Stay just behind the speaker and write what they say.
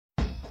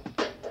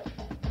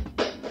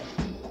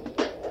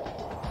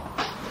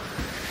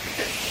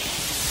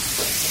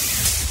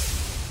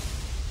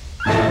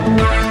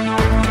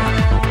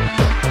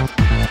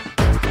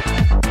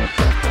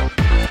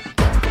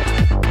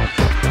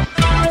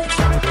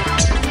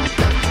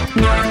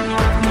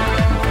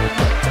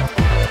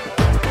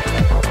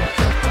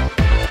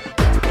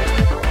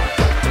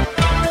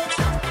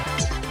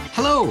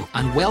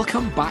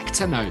welcome back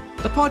to Now,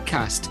 the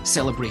podcast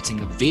celebrating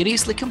the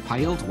variously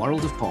compiled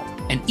world of pop.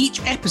 In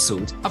each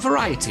episode, a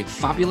variety of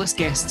fabulous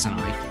guests and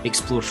I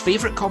explore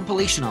favourite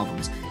compilation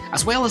albums,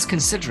 as well as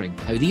considering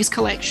how these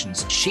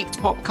collections shaped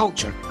pop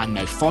culture and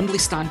now fondly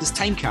stand as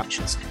time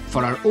capsules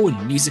for our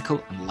own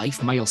musical and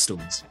life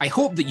milestones. I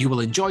hope that you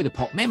will enjoy the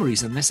pop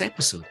memories in this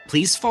episode.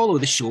 Please follow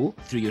the show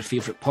through your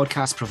favourite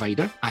podcast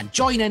provider and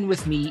join in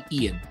with me,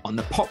 Ian, on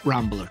the Pop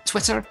Rambler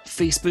Twitter,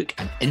 Facebook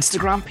and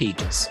Instagram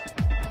pages.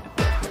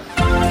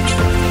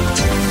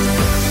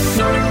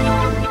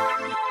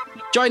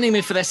 Joining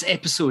me for this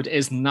episode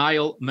is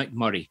Niall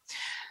McMurray.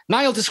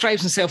 Niall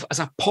describes himself as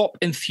a pop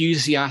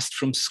enthusiast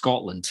from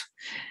Scotland.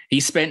 He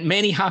spent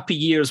many happy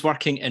years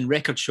working in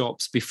record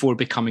shops before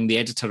becoming the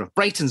editor of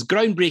Brighton's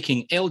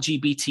groundbreaking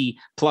LGBT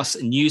plus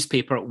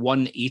newspaper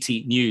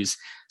 180 News,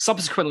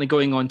 subsequently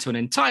going on to an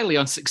entirely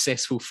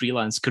unsuccessful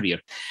freelance career,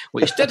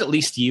 which did at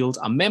least yield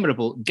a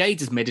memorable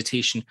guided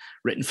meditation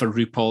written for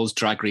RuPaul's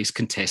Drag Race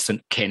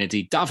contestant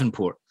Kennedy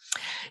Davenport.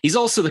 He's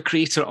also the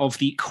creator of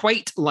the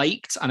quite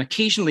liked and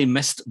occasionally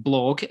missed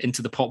blog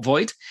Into the Pop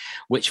Void,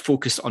 which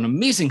focused on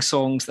amazing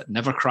songs that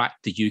never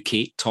cracked the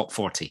UK Top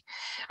 40.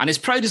 And his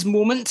proudest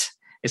moment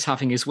is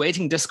having his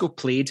wedding disco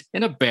played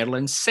in a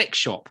Berlin sex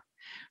shop,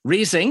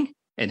 raising,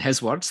 in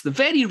his words, the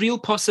very real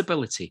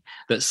possibility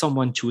that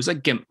someone chose a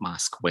gimp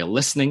mask while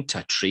listening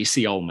to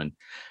Tracy Ullman.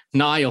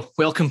 Niall,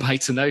 welcome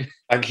back to Now.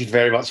 Thank you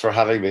very much for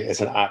having me.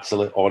 It's an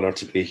absolute honour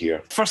to be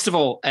here. First of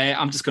all,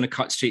 I'm just going to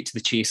cut straight to the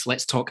chase.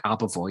 Let's talk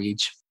ABBA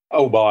Voyage.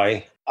 Oh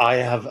my.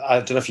 I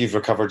don't know if you've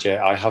recovered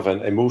yet. I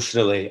haven't.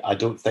 Emotionally, I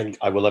don't think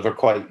I will ever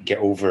quite get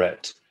over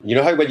it. You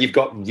know how when you've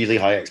got really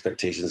high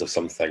expectations of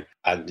something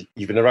and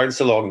you've been around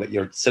so long that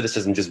your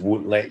cynicism just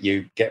won't let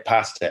you get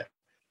past it?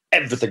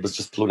 Everything was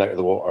just blown out of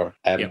the water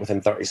within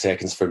 30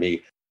 seconds for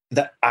me.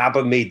 That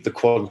ABBA made the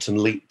quantum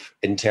leap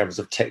in terms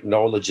of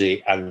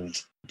technology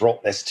and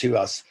brought this to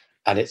us,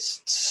 and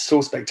it's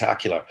so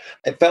spectacular.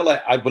 It felt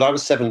like when I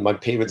was 7, my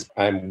parents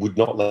would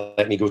not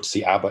let me go to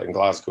see ABBA in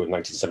Glasgow in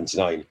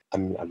 1979.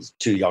 I was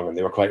too young, and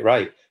they were quite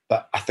right.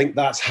 But I think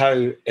that's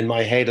how, in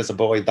my head as a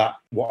boy, that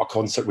what a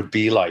concert would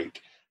be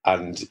like.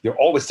 And you're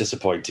always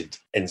disappointed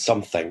in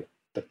something,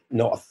 but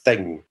not a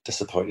thing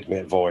disappointed me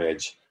at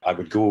Voyage. I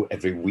would go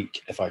every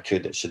week if I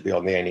could. It should be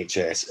on the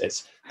NHS.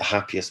 It's the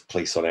happiest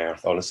place on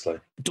earth, honestly.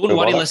 Don't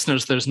worry,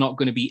 listeners, there's not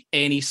going to be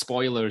any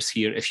spoilers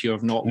here if you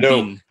have not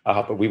been.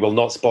 No, but we will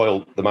not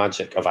spoil the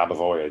magic of ABBA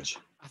Voyage.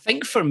 I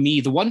think for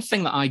me, the one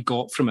thing that I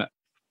got from it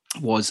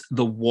was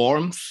the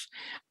warmth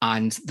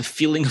and the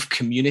feeling of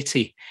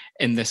community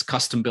in this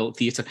custom-built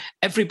theatre.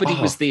 Everybody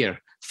was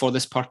there for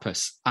this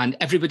purpose, and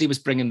everybody was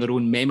bringing their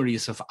own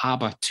memories of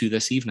ABBA to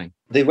this evening.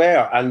 They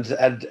were,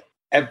 and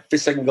every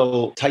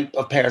single type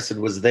of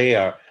person was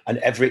there, and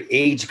every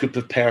age group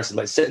of person.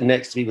 Like sitting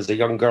next to me was a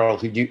young girl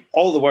who knew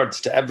all the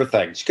words to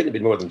everything. She couldn't have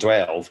been more than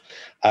 12.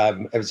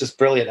 It was just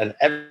brilliant,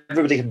 and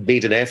everybody had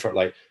made an effort.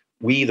 Like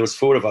there was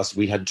 4 of us.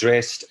 We had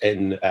dressed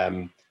in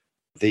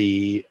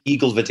the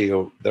Eagle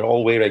video. They're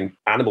all wearing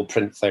animal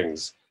print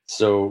things.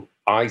 So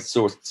I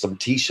sourced some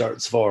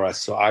T-shirts for us.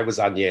 So I was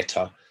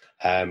Agneta,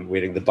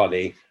 wearing the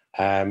bunny.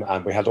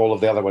 And we had all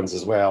of the other ones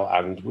as well,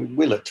 and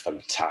we looked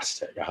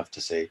fantastic, I have to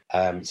say.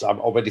 So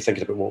I'm already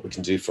thinking about what we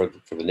can do for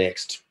the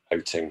next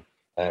outing.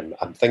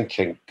 I'm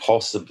thinking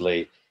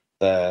possibly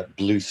the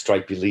blue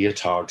stripy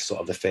leotard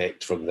sort of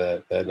effect from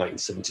the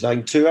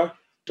 1979 tour.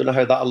 Don't know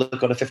how that'll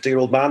look on a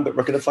 50-year-old man, but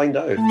we're going to find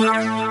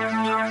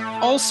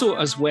out. Also,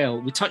 as well,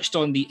 we touched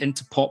on the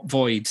Into Pop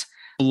Void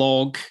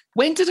blog.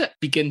 When did it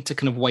begin to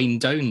kind of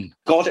wind down?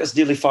 God, it was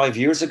nearly 5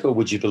 years ago,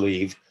 would you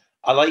believe?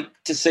 I like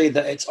to say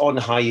that it's on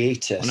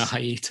hiatus. On a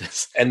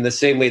hiatus. In the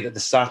same way that the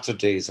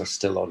Saturdays are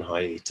still on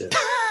hiatus.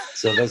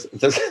 So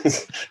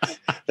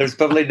there's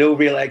probably no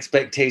real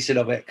expectation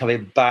of it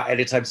coming back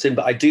anytime soon,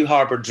 but I do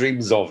harbour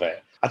dreams of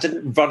it. I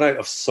didn't run out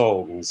of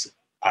songs,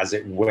 as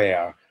it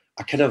were.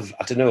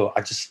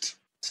 I just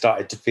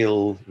started to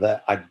feel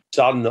that I'd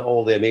done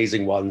all the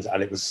amazing ones,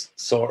 and it was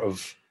sort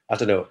of, at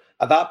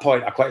that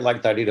point, I quite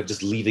liked the idea of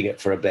just leaving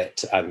it for a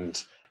bit,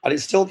 and it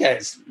still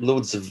gets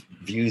loads of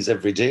views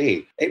every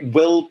day. It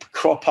will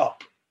crop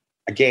up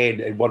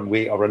again in one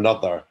way or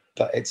another,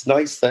 but it's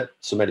nice that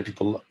so many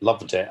people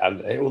loved it,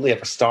 and it only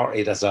ever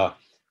started as a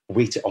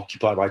way to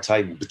occupy my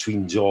time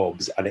between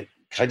jobs, and it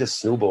kind of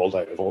snowballed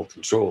out of all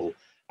control,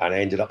 and I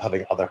ended up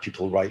having other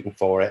people writing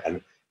for it,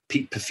 and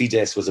Pete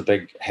Pafides was a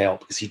big help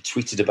because he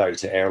tweeted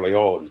about it early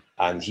on,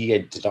 and he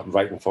ended up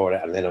writing for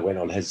it, and then I went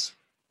on his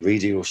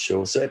radio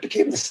show. So it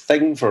became this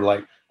thing for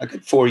like a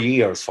good 5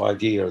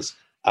 years.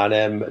 And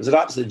it was an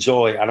absolute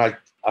joy. And I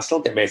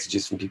still get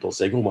messages from people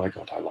saying, oh my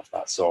God, I love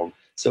that song.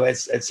 So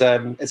it's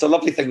a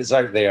lovely thing that's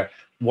out there.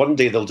 One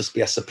day there'll just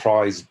be a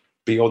surprise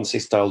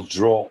Beyonce-style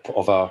drop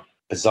of a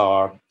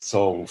bizarre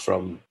song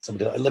from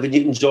somebody like Olivia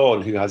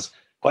Newton-John, who has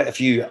quite a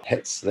few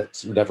hits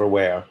that never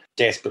were.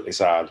 Desperately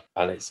sad.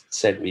 And it's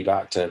sent me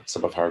back to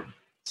some of her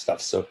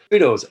stuff. So who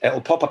knows?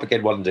 It'll pop up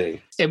again one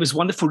day. It was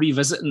wonderful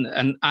revisiting,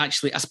 and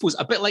actually, I suppose,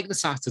 a bit like the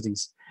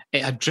Saturdays,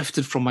 it had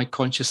drifted from my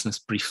consciousness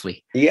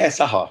briefly. Yes,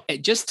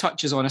 It just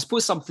touches on, I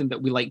suppose, something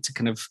that we like to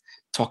kind of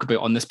talk about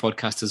on this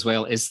podcast as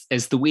well, is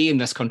the way in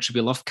this country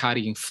we love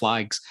carrying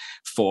flags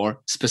for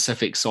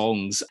specific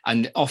songs.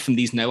 And often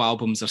these now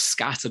albums are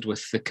scattered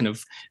with the kind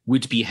of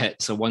would-be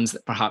hits or ones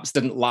that perhaps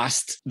didn't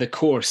last the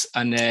course.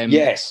 And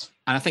yes.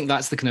 And I think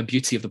that's the kind of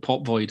beauty of the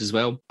pop void as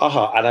well.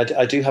 And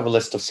I do have a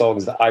list of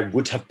songs that I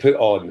would have put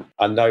on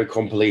a now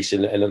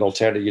compilation in an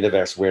alternate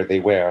universe where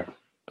they were,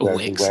 where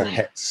they were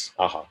hits.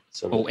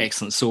 So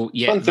excellent. So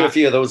yeah, run through a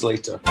few of those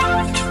later.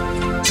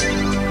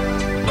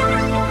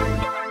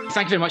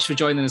 Thank you very much for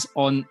joining us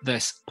on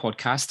this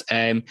podcast.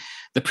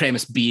 The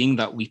premise being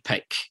that we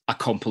pick a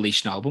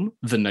compilation album,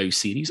 the Now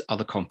series.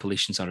 Other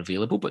compilations are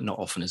available, but not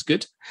often as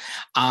good.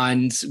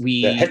 And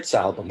the hits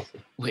album.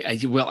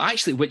 Well,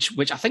 actually,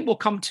 which I think we'll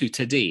come to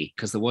today,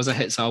 because there was a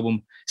hits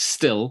album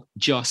still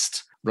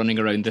just running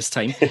around this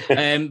time.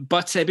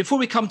 But before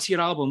we come to your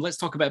album, let's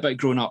talk about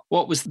growing up.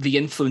 What was the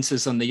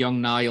influences on the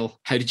young Niall?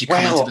 How did you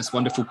come into this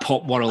wonderful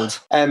pop world?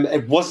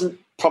 It wasn't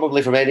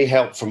probably from any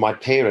help from my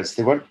parents.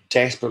 They weren't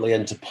desperately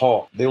into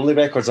pop. The only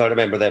records I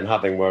remember them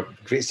having were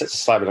Great Hits of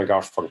Simon and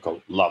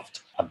Garfunkel, loved.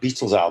 A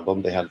Beatles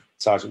album, they had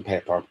Sgt.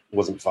 Pepper,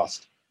 wasn't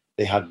fussed.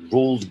 They had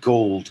Rolled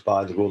Gold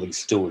by the Rolling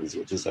Stones,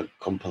 which is a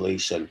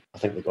compilation. I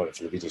think they got it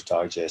from the Reader's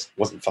Digest.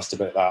 Wasn't fussed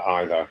about that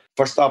either.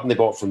 First album they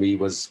bought for me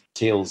was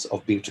Tales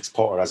of Beatrix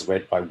Potter, as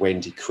read by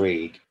Wendy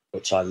Craig,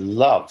 which I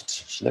loved.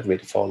 She never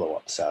made a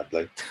follow-up,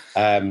 sadly.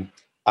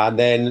 And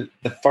then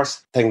the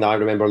first thing that I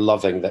remember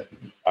loving that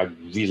I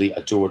really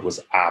adored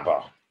was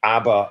ABBA.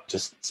 ABBA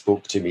just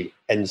spoke to me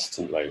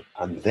instantly.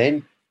 And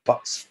then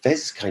Bucks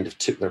Fizz kind of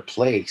took their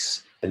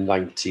place in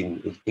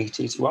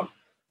 1981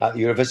 at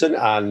Eurovision,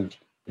 and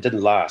it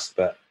didn't last,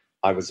 but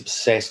I was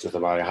obsessed with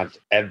them. I had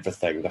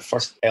everything. The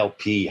first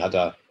LP had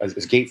it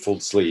was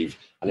gatefold sleeve,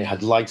 and it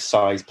had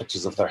life-size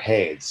pictures of their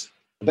heads,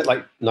 a bit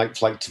like Night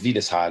Flight to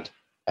Venus had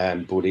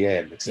Boney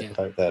M, except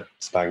without the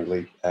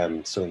spangly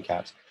sewing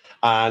caps.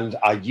 And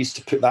I used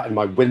to put that in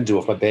my window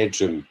of my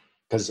bedroom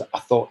because I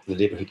thought the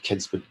neighbourhood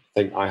kids would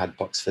think I had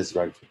Bucks Fizz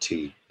around for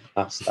tea.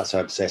 That's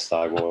how obsessed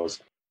I was.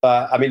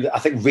 I mean, I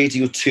think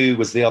Radio 2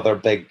 was the other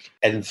big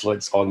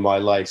influence on my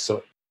life.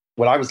 So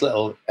when I was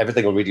little,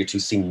 everything on Radio 2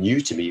 seemed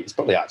new to me. It was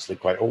probably actually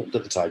quite old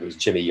at the time. It was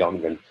Jimmy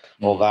Young and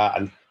all that.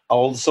 And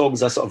all the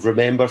songs I sort of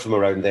remember from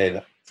around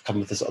then come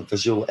with this sort of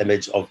visual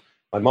image of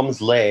my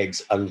mum's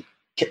legs and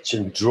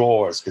kitchen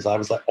drawers, because I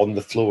was like on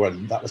the floor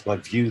and that was my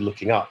view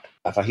looking up.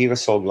 If I hear a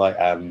song like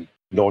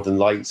Northern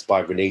Lights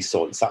by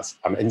Renaissance,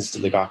 I'm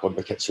instantly back on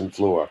the kitchen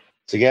floor.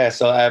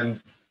 So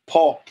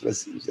pop, it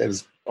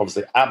was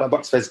obviously ABBA,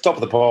 Bucks Fizz, top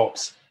of the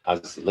pops,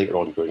 as later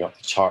on growing up,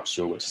 the chart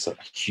show, which is a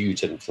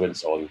huge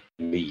influence on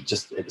me.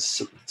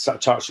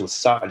 Chart show was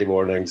Saturday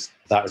mornings.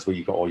 That is where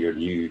you got all your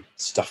new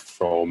stuff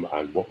from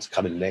and what was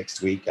coming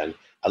next week, and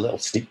a little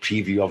sneak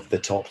preview of the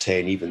top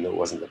 10, even though it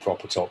wasn't the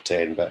proper top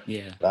 10. But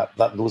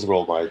those were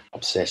all my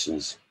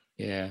obsessions.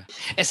 Yeah.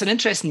 It's an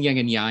interesting yin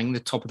and yang, the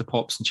Top of the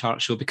Pops and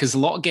chart show, because a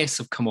lot of guests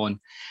have come on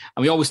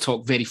and we always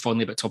talk very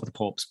fondly about Top of the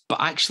Pops, but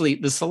actually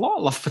there's a lot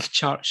of love for the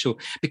chart show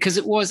because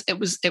it was that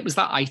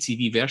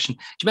ITV version. Do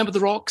you remember the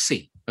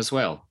Roxy as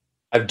well?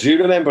 I do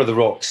remember the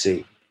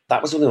Roxy.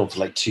 That was only on for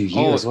like 2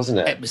 years, wasn't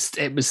it?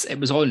 It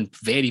was on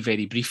very,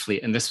 very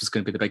briefly, and this was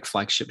going to be the big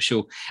flagship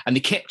show. And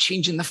they kept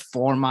changing the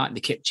format,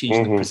 they kept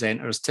changing the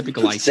presenters.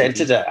 Typical ITV.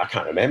 Presented it? I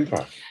can't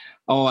remember.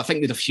 Oh, I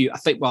think they had a few. I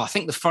think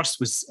the first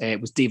was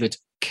David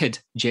Kid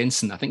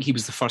Jensen. I think he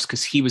was the first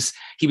because he was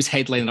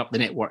headlining up the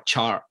network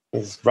chart.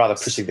 He's rather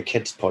pushing the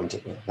kids' point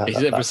at me.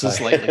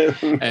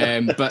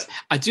 But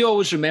I do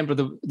always remember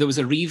there was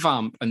a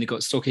revamp and they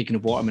got Stock Aitken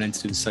and Waterman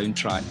into the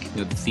soundtrack,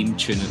 the theme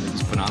tune, and it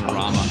was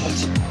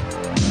Bananarama.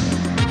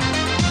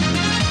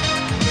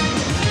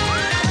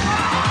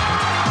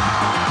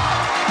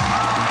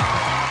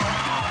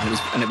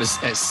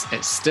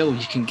 It's still,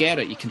 you can get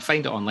it, you can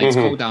find it online. It's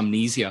called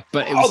Amnesia.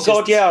 But it was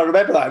I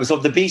remember that. It was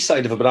on the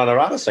B-side of a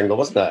Bananarama single,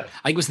 wasn't it?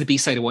 I think it was the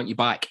B-side of Want You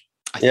Back.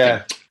 I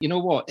think, you know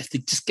what, if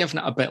they'd just given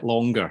it a bit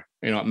longer,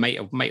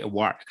 it might have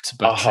worked.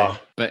 But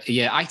but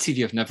yeah,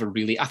 ITV have never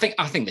really. I think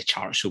the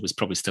chart show was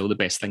probably still the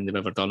best thing they've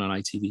ever done on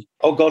ITV.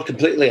 Oh God,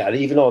 completely. And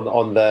even on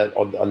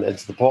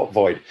Into the Pop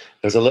Void,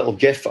 there's a little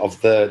GIF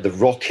of the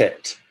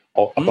rocket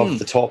above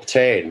the top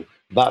 10.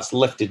 That's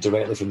lifted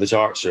directly from the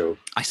chart show.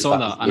 I saw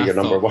that and I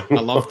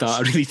loved that.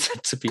 I really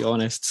did, to be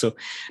honest. So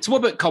what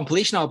about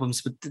compilation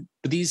albums? Were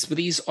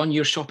these on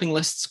your shopping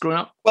lists growing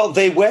up? Well,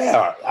 they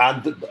were.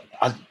 And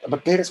my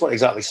parents weren't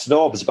exactly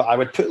snobs, but I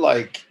would put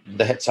like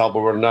the hits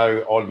album or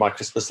Now on my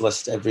Christmas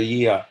list every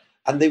year.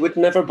 And they would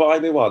never buy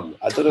me one.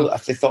 I don't know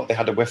if they thought they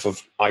had a whiff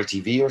of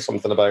ITV or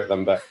something about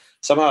them, but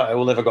somehow I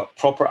only ever got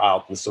proper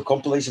albums. So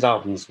compilation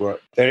albums were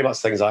very much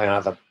things I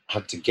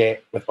had to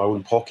get with my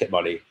own pocket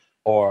money,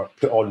 or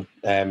put on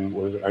when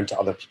we went around to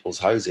other people's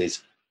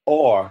houses,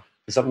 or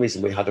for some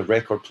reason we had a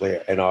record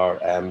player in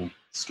our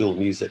school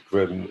music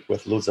room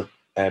with loads of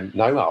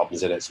Now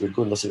albums in it, so we'd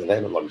go and listen to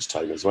them at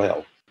lunchtime as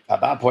well.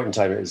 At that point in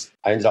time,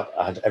 I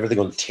had everything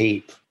on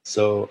tape,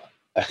 so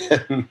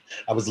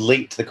I was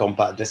late to the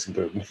compact disc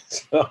boom.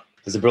 So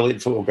there's a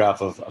brilliant photograph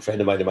of a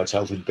friend of mine in my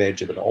childhood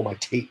bedroom, and all my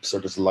tapes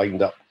are just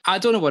lined up. I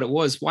don't know what it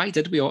was. Why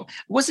did we all?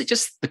 Was it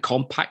just the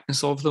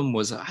compactness of them?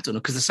 Was it? I don't know,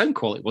 because the sound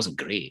quality wasn't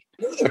great.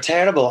 No, they were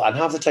terrible, and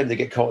half the time they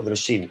get caught in the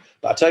machine.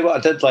 But I tell you what, I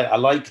did like. I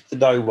liked the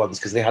Now ones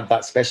because they had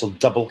that special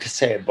double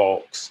cassette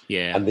box.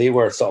 Yeah, and they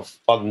were sort of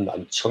fun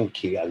and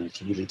chunky and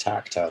really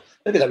tactile.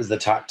 Maybe that was the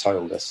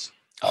tactileness.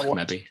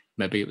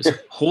 Maybe it was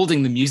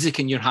holding the music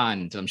in your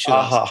hand. I'm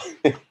sure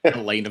that's a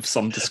line of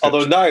some description.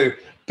 Although now,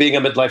 being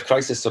a midlife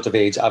crisis sort of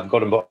age, I've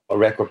gone and bought a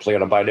record player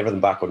and I'm buying everything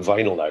back on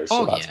vinyl now.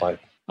 So that's my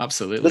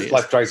absolutely.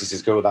 Midlife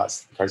crises go.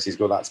 That's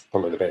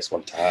probably the best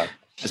one to have.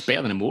 It's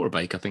better than a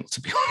motorbike, I think,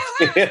 to be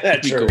honest. Yeah,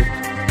 true.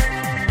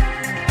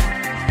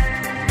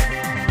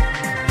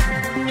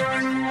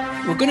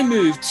 We're going to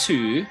move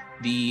to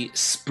the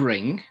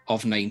spring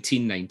of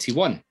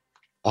 1991.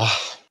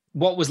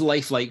 What was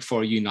life like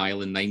for you,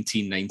 Niall, in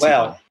 1991?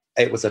 Well,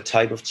 it was a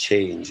time of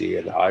change,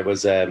 Ian. I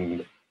was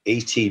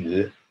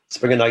 18.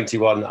 Spring of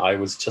 91, I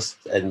was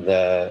just in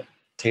the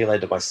tail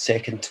end of my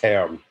second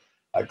term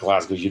at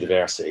Glasgow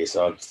University.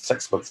 So I had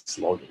 6 months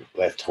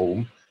left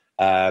home,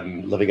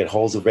 living in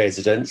halls of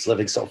residence,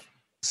 living sort of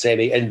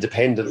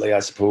semi-independently,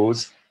 I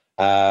suppose.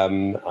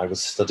 I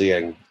was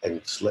studying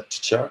English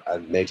literature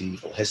and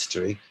medieval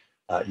history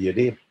at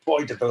uni.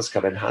 Boy, did those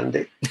come in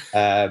handy.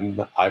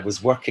 I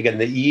was working in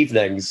the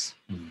evenings,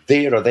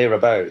 there or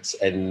thereabouts,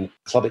 in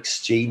Club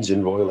Exchange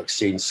in Royal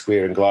Exchange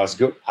Square in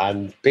Glasgow.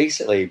 And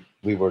basically,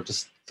 we were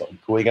just sort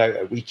of going out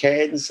at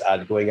weekends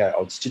and going out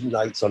on student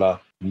nights on a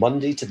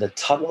Monday to the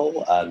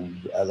Tunnel.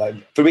 And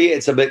for me,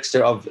 it's a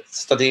mixture of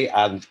study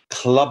and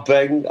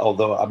clubbing,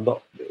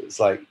 although it's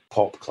like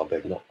pop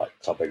clubbing, not like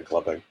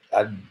clubbing,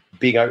 and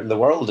being out in the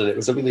world. And it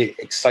was a really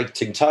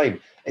exciting time.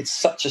 It's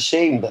such a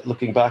shame that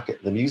looking back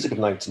at the music of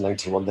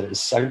 1991 that it was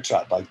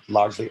soundtracked by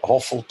largely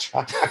awful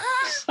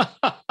tracks.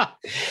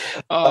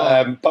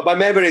 But my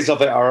memories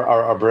of it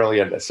are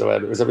brilliant. So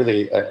it was a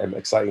really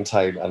exciting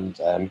time,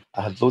 and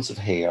I had loads of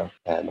hair,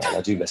 and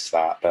I do miss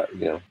that. But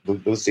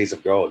those days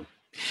have gone.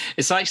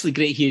 It's actually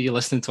great here you're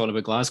listening to all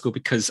about Glasgow,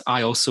 because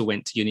I also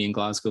went to uni in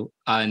Glasgow,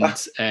 and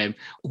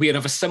we are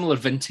of a similar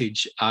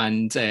vintage,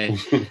 and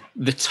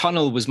the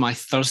Tunnel was my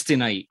Thursday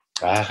night.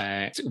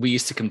 We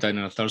used to come down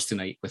on a Thursday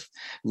night with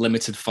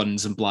limited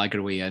funds and blag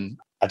our way in.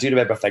 I do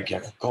remember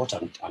thinking, oh God,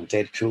 I'm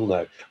dead cool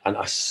now. And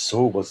I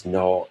so was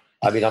not.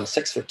 I mean, I'm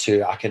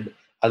 6'2".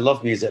 I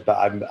love music, but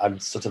I'm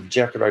sort of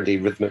jerking around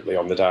rhythmically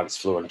on the dance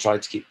floor and trying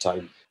to keep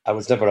time. I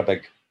was never a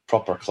big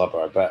proper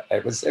clubber, but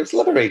it was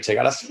liberating.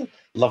 And I still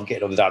love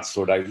getting on the dance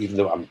floor now, even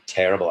though I'm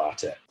terrible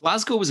at it.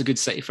 Glasgow was a good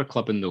city for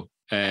clubbing, though.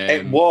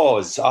 It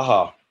was.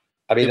 I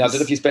mean, I don't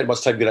know if you spent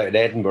much time going out in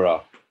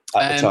Edinburgh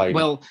at the time.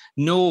 Well,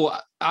 no,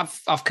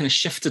 I've kind of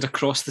shifted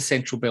across the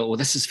Central Belt. Well,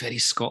 this is very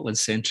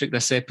Scotland-centric,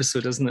 this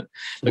episode, isn't it?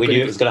 We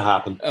knew it was going to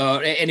happen.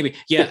 Anyway,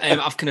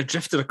 I've kind of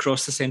drifted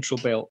across the Central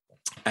Belt.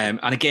 And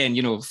again,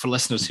 for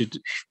listeners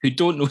who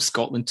don't know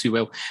Scotland too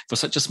well, for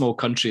such a small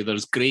country,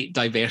 there's great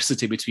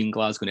diversity between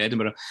Glasgow and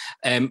Edinburgh.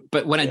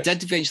 But when I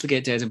did eventually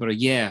get to Edinburgh,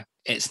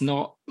 it's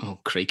not, oh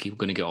crikey, we're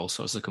going to get all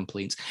sorts of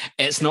complaints.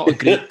 It's not a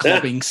great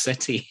clubbing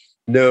city.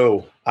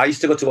 No. I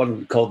used to go to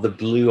one called the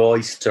Blue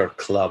Oyster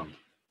Club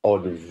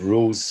on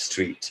Rose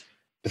Street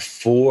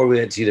before we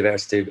went to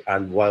university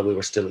and while we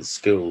were still at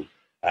school.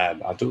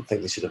 I don't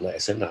think they should have let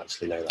us in,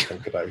 actually, now that I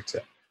think about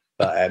it.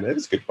 But it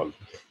was a good one.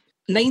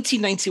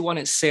 1991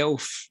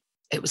 itself,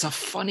 it was a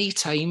funny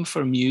time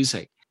for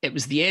music. It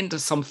was the end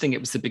of something. It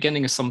was the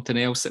beginning of something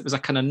else. It was a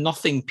kind of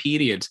nothing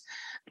period.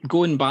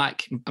 Going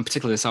back, and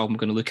particularly this album I'm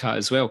going to look at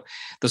as well,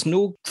 there's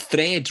no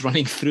thread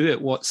running through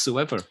it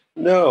whatsoever.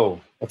 No.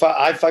 In fact,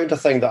 I found a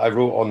thing that I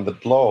wrote on the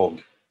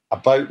blog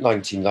about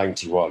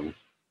 1991.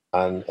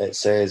 And it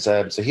says,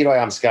 so here I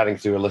am scanning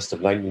through a list of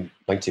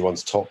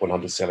 1991's top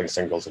 100 selling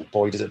singles, and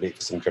boy, does it make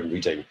for some grim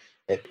reading.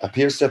 It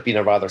appears to have been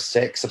a rather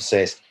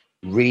sex-obsessed,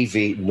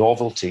 ravey,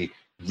 novelty,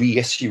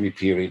 reissue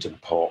period in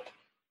pop,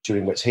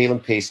 during which Hale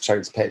and Pace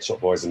trounced Pet Shop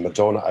Boys and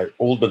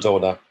old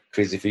Madonna,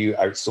 Crazy for You,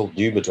 outsold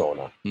new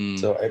Madonna.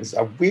 So it was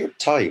a weird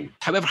time.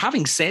 However,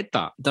 having said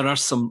that, there are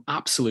some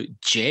absolute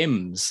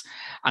gems.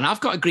 And I've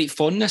got a great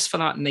fondness for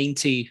that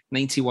 90,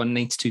 91,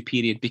 92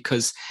 period,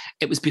 because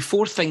it was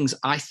before things,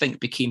 I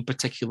think, became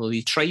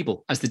particularly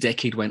tribal as the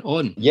decade went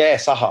on.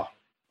 Yes,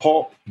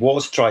 Pop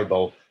was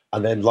tribal,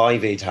 and then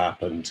Live Aid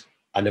happened,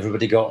 and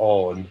everybody got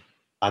on.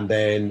 And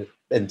then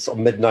in sort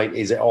of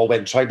mid-90s, it all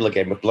went tribal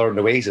again with Blur and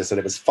Oasis, and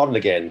it was fun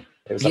again.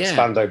 It was like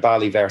Spandau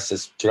Ballet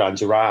versus Duran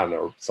Duran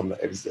or something.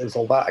 It was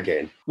all that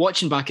again.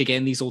 Watching back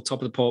again, these old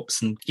Top of the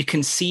Pops, and you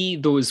can see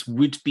those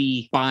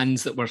would-be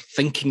bands that were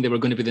thinking they were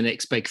going to be the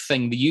next big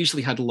thing. They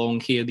usually had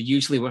long hair. They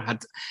usually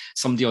had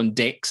somebody on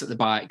decks at the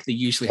back. They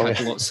usually had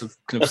lots of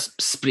kind of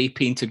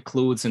spray-painted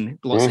clothes and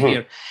lots of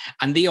hair.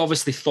 And they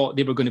obviously thought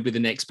they were going to be the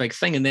next big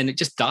thing, and then it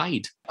just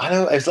died. I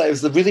know. It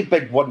was the really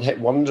big one-hit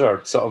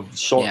wonder, sort of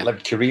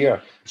short-lived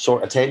career,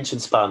 short attention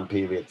span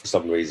period for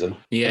some reason.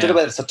 I don't know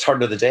whether it's a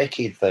turn of the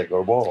decade thing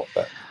or what,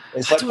 but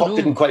it's like pop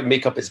didn't quite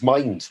make up its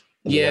mind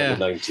in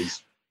the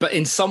 90s. But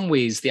in some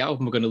ways, the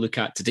album we're going to look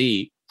at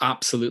today,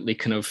 absolutely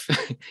kind of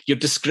your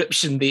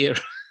description there,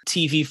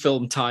 TV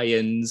film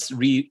tie-ins,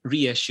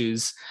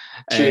 reissues,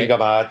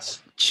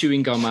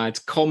 chewing gum ads,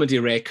 comedy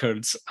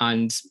records,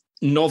 and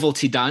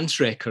novelty dance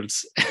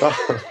records.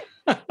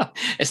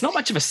 It's not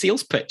much of a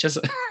sales pitch, is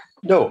it?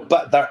 No,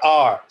 but there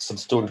are some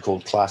Stone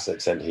Cold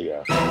classics in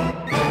here.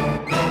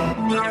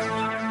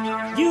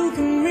 You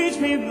can reach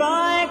me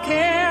by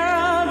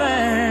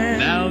caravan.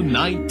 Now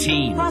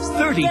 19,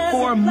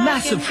 34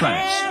 massive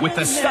tracks with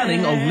the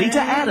stunning Oleta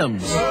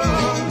Adams,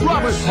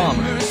 Robert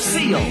Palmer,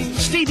 Seal,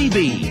 Stevie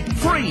B,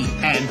 Free,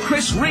 and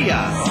Chris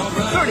Ria.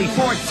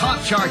 34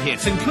 top chart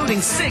hits,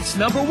 including 6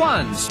 number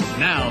ones.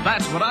 Now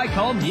that's what I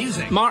call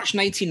music. March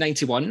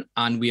 1991,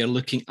 and we are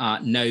looking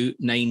at Now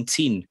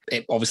 19.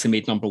 It obviously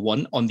made number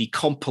one on the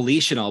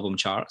compilation album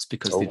charts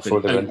because they'd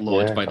been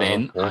outlawed by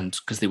then, and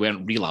because they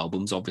weren't real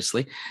albums,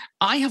 obviously.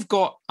 I have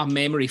got a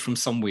memory from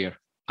somewhere,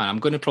 and I'm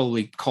going to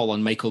probably call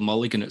on Michael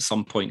Mulligan at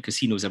some point because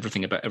he knows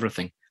everything about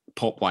everything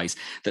pop-wise,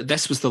 that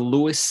this was the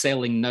lowest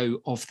selling Now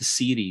of the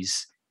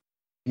series.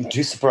 You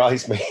do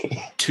surprise me.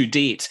 To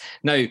date.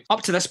 Now,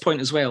 up to this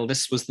point as well,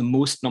 this was the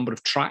most number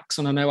of tracks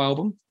on a Now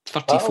album,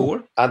 34.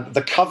 Oh, and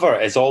the cover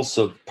is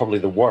also probably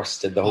the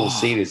worst in the whole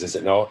series, is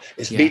it not?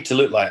 It's made to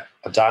look like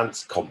a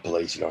dance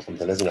compilation or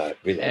something, isn't it?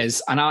 Really? It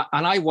is. And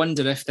I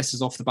wonder if this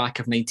is off the back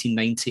of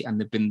 1990 and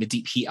there've been the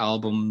Deep Heat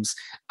albums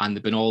and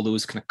there've been all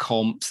those kind of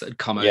comps that had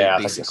come out, basically.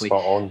 I think it's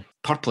spot on.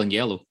 Purple and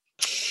Yellow.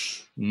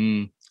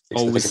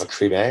 Always think of a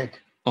cream egg.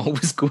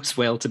 Always goes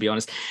well, to be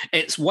honest.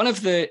 It's one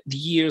of the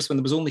years when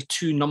there was only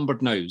 2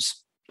 numbered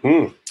Nows.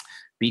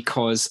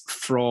 Because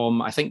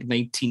from, I think,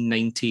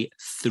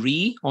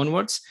 1993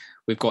 onwards,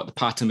 we've got the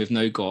pattern we've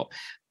now got.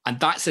 And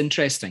that's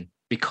interesting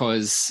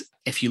because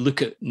if you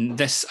look at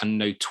this and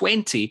Now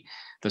 20,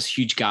 there's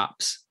huge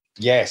gaps.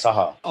 Yes,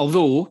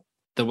 Although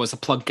there was a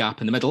plug gap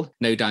in the middle,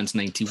 Now Dance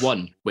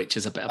 91, which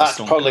is a bit of a stonker.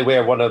 That's probably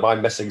where one of my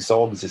missing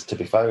songs is to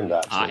be found,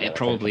 actually. It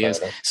probably is.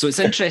 So it's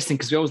interesting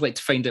because we always like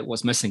to find out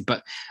what's missing.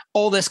 But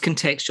all this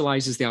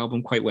contextualizes the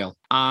album quite well.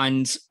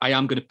 And I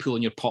am going to pull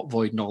on your Pop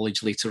Void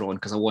knowledge later on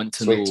because I want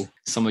to know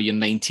some of your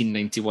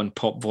 1991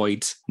 Pop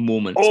Void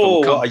moments.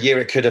 What a year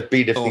it could have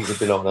been if these had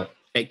been on it.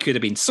 It could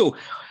have been. So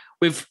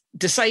we've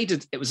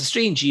decided it was a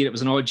strange year, it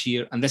was an odd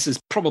year, and this is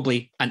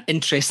probably an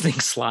interesting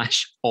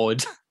 /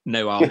 odd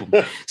Now album.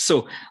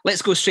 So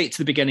let's go straight to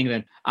the beginning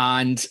then.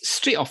 And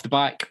straight off the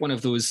back, one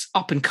of those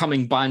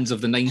up-and-coming bands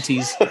of the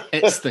 90s,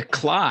 it's The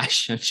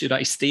Clash. And should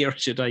I stay or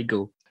should I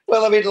go?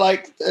 Well, I mean,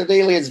 like, an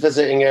alien's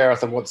visiting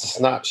Earth and wants a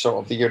snapshot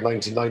of the year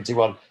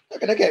 1991. They're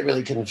going to get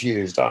really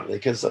confused, aren't they?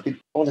 Because, I mean,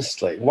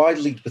 honestly, why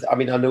lead with... I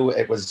mean, I know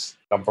it was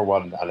number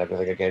one and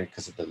everything again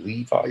because of the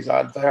Levi's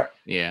advert.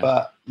 Yeah.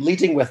 But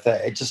leading with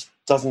it just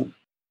doesn't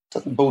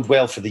bode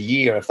well for the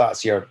year if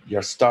that's your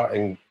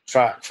starting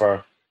track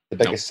for the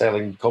biggest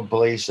selling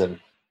compilation.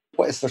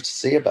 What is there to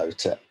say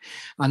about it?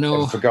 I know.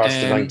 With regards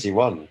to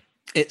 91.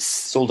 It's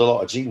sold a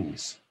lot of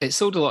jeans. It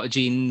sold a lot of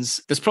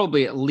jeans. There's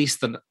probably at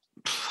least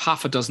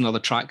half a dozen other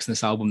tracks in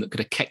this album that could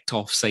have kicked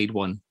off side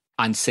one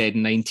and said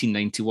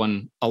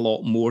 1991 a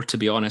lot more, to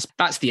be honest.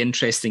 That's the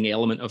interesting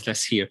element of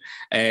this here.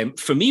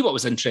 For me, what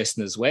was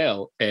interesting as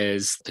well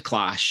is The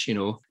Clash,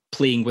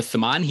 playing with the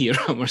man here,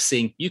 and we're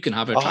saying you can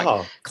have our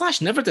track.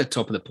 Clash never did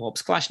Top of the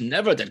Pops. Clash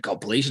never did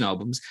compilation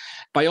albums.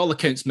 By all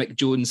accounts, Mick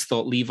Jones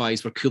thought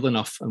Levi's were cool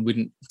enough and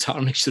wouldn't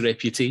tarnish the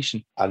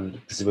reputation.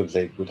 And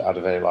presumably would add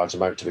a very large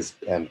amount to his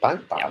bank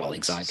balance. Yeah, well,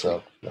 exactly.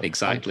 So,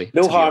 exactly.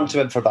 No harm to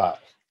him for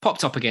that.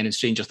 Popped up again in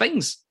Stranger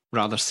Things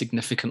rather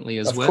significantly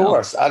as well. Of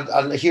course.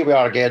 And here we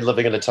are again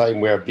living in a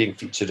time where being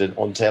featured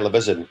on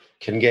television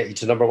can get you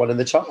to number one in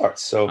the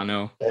charts. So I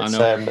know.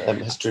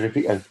 History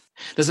repeating.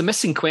 There's a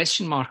missing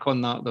question mark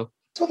on that, though.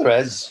 So there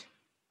is.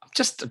 I'm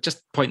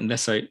just pointing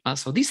this out.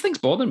 That's all. These things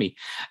bother me.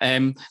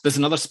 There's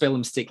another spelling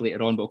mistake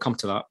later on, but we'll come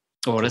to that.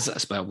 Or is it a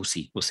spell? We'll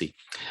see.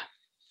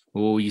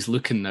 Oh, he's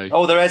looking now.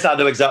 Oh, there is. I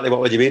know exactly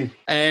what you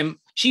mean.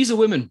 She's a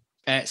Woman.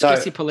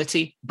 Scritti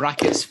Politti,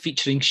 brackets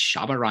featuring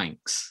Shabba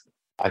Ranks.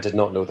 I did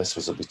not know this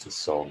was a Beatles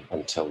song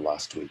until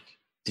last week.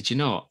 Did you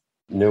not?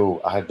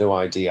 No, I had no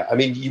idea. I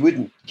mean, you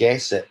wouldn't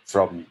guess it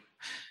from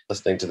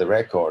listening to the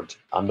record.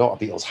 I'm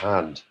not a Beatles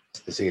hand,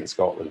 as they say in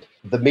Scotland.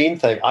 The main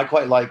thing, I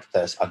quite like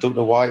this. I don't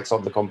know why it's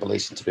on the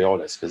compilation, to be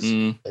honest,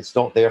 because it's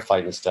not their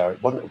finest hour.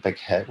 It wasn't a big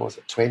hit, was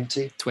it?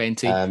 20?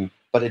 20.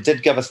 But it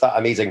did give us that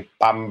amazing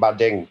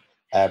bam-ba-ding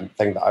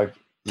thing that I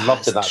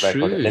loved in that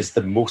record. And it's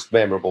the most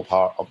memorable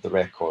part of the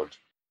record.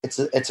 It's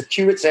a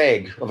curate's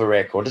egg of a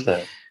record, isn't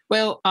it?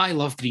 Well, I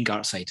love Green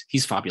Gartside.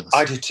 He's fabulous.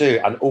 I do too.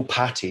 And Oh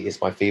Patty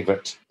is my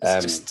favourite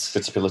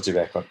Fittipaldi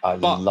record. I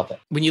love it.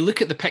 When you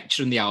look at the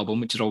picture in the album,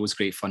 which is always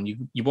great fun,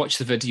 you watch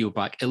the video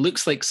back, it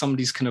looks like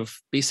somebody's kind of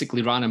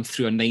basically ran him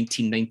through a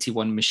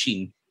 1991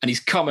 machine. And he's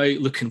come out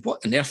looking,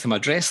 what on earth am I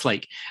dressed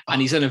like?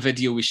 And he's in a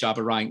video with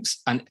Shabba Ranks.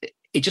 And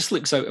it just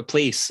looks out of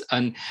place.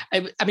 And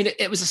I mean,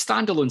 it was a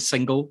standalone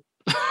single.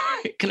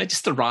 It kind of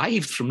just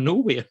arrived from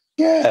nowhere.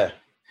 Yeah.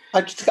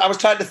 I was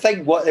trying to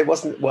think where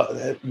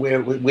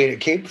it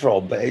came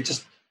from,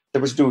 but there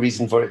was no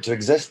reason for it to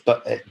exist,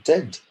 but it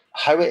did.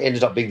 how it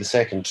ended up being the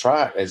second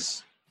track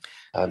is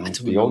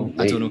beyond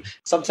me. I don't know.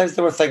 Sometimes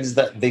there were things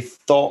that they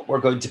thought were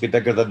going to be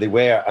bigger than they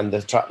were, and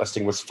the track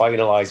listing was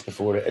finalised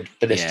before it had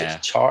finished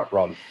its chart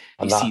run,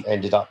 and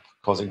ended up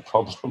causing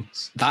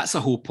problems. That's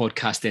a whole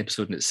podcast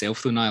episode in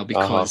itself, though, Niall,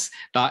 because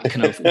that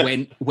kind of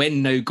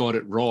when Now got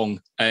it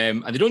wrong,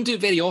 and they don't do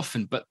it very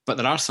often, but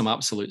there are some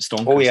absolute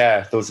stonkers. Oh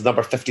yeah, those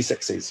number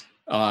 56s.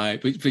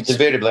 Which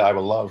invariably I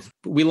will love.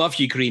 We love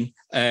you, Green,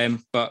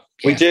 but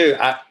we do.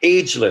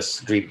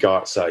 Ageless Green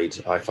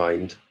Gartside, I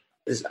find.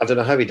 I don't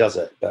know how he does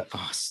it, but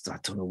I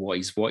don't know what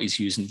he's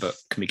using. But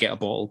can we get a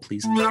bottle,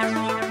 please?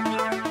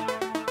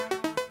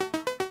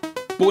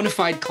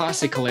 Bonafide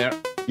classic alert.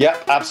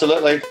 Yep,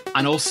 absolutely.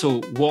 And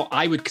also what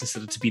I would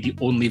consider to be the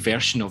only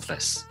version of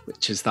this,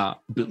 which is that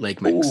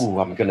bootleg mix. Oh,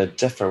 I'm going to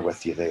differ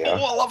with you there.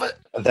 Oh, I love it.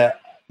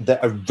 The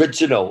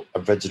original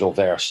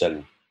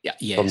version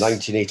from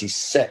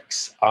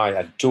 1986, I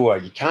adore.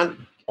 You can't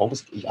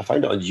almost. I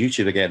found it on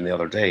YouTube again the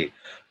other day,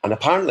 and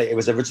apparently it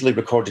was originally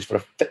recorded for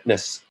a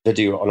fitness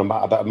video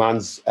about a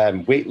man's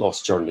weight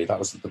loss journey. That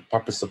was the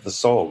purpose of the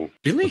song.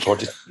 Really?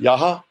 Recorded,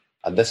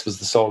 and this was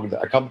the song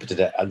that accompanied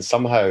it, and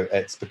somehow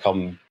it's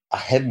become a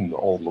hymn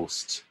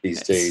almost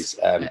these days.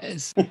 It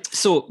is.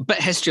 So, bit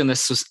of history on this.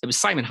 So it was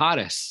Simon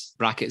Harris,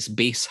 brackets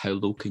bass, How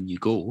Low Can You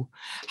Go,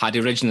 had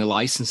originally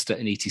licensed it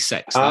in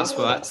 86.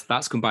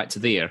 That's gone back to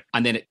there.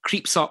 And then it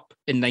creeps up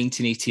in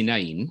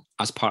 1989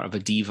 as part of a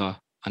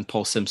Diva and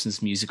Paul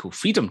Simpson's musical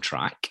Freedom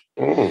track.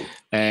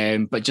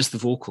 But just the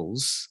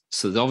vocals.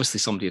 So obviously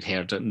somebody had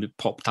heard it and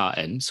popped that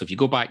in. So if you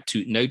go back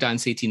to Now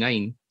Dance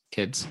 89,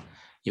 kids,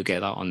 you'll get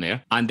that on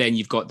there. And then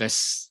you've got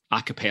this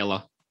a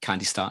cappella,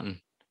 Candy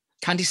Staton,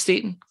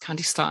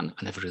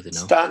 I never really know.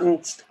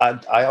 Staten,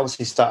 I always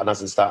say Staten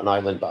as in Staten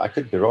Island, but I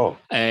could be wrong.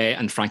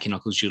 And Frankie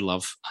Knuckles, Your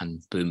Love,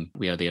 and boom,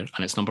 we are there. And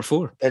it's number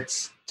 4.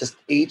 It's just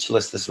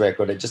ageless, this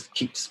record. It just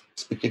keeps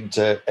speaking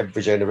to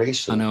every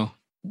generation. I know.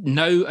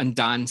 Now and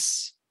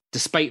Dance,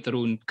 despite their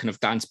own kind of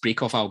dance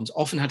break-off albums,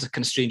 often had a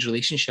kind of strange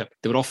relationship.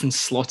 They were often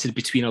slotted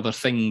between other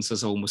things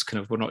as almost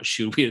kind of, we're not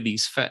sure where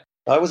these fit.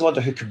 I always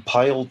wonder who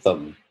compiled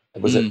them.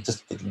 Was it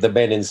just the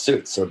men in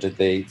suits, or did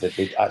they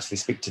actually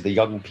speak to the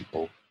young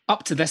people?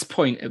 Up to this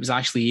point, it was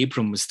actually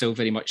Abram was still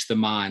very much the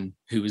man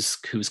who was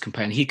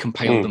compiling. He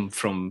compiled them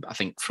from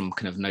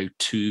kind of Now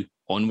 2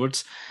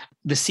 onwards.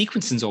 The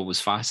sequencing's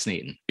always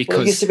fascinating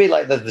because it used to be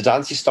like the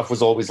dancey stuff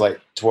was always like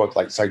toward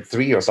like side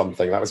 3 or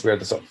something. That was where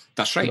the sort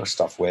of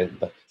stuff went.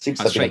 But it seems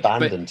to have been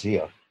abandoned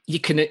here. You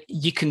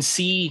can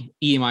see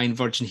EMI and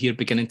Virgin here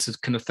beginning to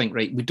kind of think,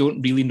 right, we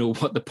don't really know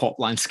what the pop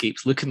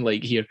landscape's looking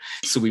like here,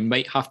 so we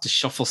might have to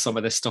shuffle some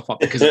of this stuff up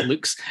because it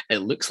looks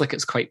like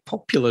it's quite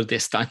popular,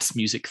 this dance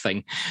music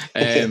thing,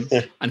 and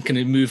kind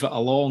of move it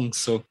along.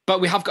 So,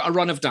 but we have got a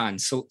run of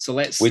dance, so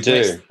let's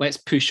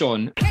push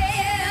on.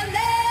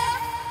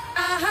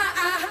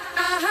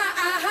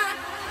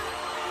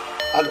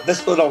 And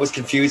this one always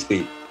confused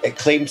me. It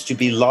claims to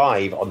be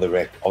live on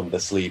the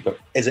sleeve, but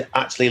is it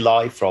actually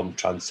live from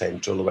Trans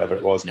Central or whatever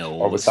it was? No,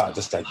 or was that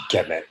just a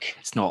gimmick?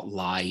 It's not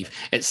live.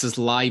 It's as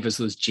live as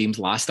those James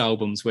Last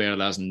albums where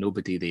there's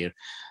nobody there.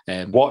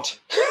 What?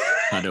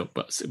 I know,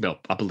 but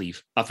I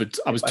believe I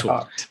was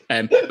told.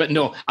 But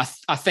no,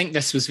 I think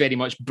this was very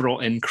much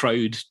brought in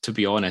crowd, to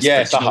be honest.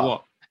 Yes, but you know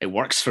what? It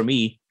works for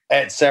me.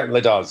 It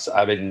certainly does.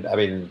 I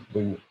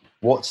mean,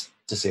 what's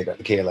to say about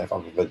the KLF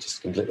other than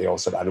just completely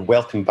awesome? And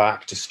welcome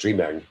back to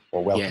streaming,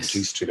 or welcome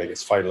to streaming.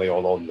 It's finally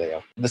all on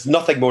there. There's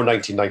nothing more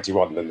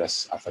 1991 than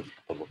this, I think.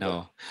 Probably.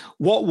 No.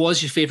 What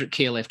was your favourite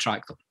KLF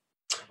track, though?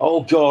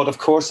 Oh God, of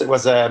course it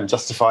was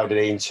Justified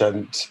and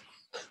Ancient.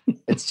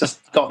 It's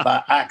just got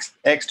that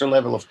extra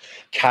level of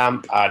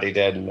camp added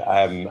in,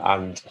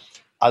 and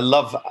I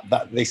love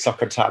that they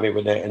suckered Tammy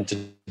Wynette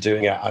into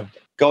doing it. And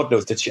God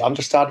knows, did she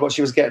understand what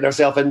she was getting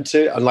herself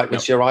into? And like when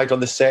she arrived on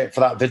the set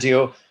for that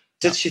video,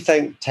 did she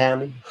think,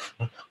 Tammy,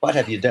 what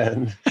have you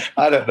done?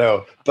 I don't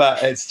know.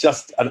 But it's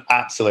just an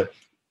absolute,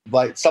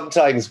 like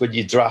sometimes when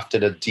you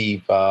drafted a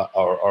diva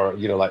or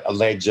you know, like a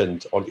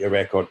legend on your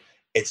record,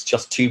 it's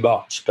just too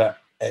much, but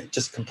it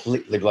just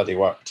completely bloody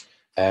worked.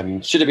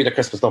 Should have been a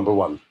Christmas number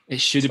 1. It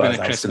should have been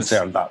a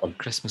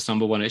Christmas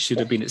number 1. It should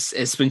have been.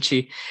 It's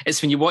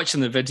when you're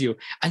watching the video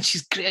and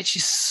she's great.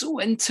 She's so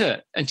into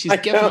it, and she's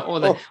giving it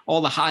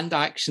all the hand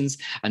actions.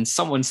 And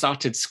someone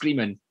started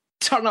screaming,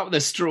 "Turn up the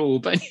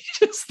strobe!" And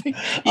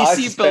you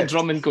see Bill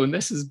Drummond going,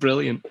 "This is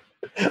brilliant."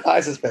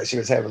 I suspect she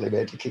was heavily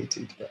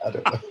medicated, but I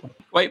don't know.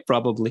 Quite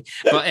probably,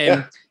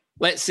 but.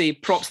 Let's say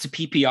props to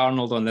PP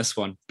Arnold on this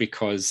one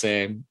because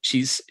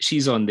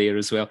she's on there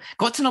as well.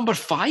 Got to number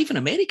 5 in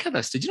America.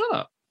 Did you know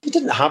that? You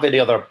didn't have any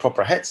other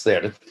proper hits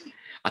there.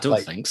 I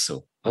don't think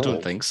so. I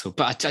don't think so.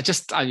 But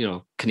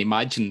I can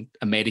imagine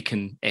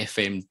American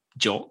FM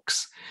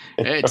jocks.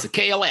 It's the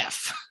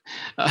KLF.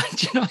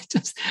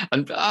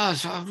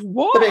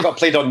 What? Maybe it got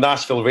played on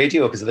Nashville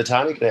radio because of the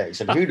Tammy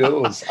connection. Who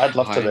knows? I'd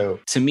love to know.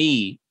 To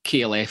me,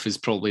 KLF is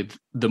probably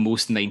the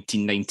most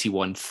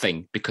 1991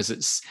 thing because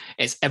it's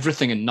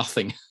everything and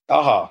nothing.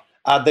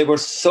 And they were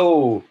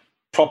so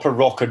proper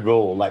rock and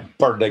roll, like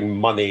burning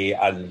money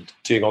and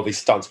doing all these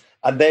stunts.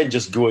 And then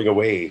just going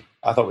away,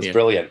 I thought was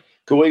brilliant.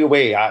 Going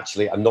away,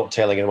 actually, and not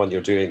telling anyone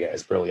you're doing it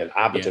is brilliant.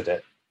 ABBA did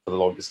it for the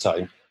longest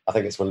time. I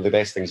think it's one of the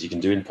best things you can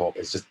do in pop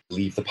is just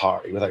leave the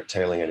party without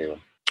telling anyone.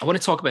 I want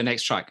to talk about the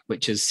next track,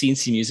 which is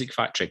CNC Music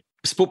Factory.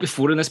 I spoke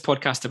before in this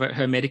podcast about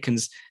how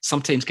Americans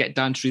sometimes get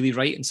dance really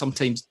right and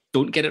sometimes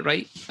don't get it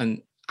right.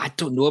 And I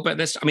don't know about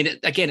this. I mean,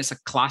 again, it's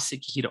a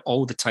classic. You hear it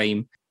all the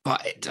time.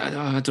 But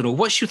I don't know.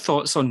 What's your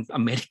thoughts on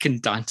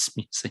American dance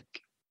music?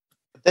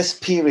 This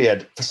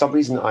period, for some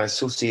reason, I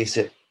associate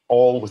it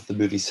all with the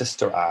movie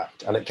Sister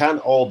Act. And it can't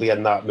all be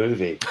in that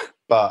movie.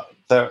 But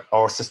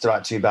or Sister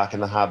Act 2, Back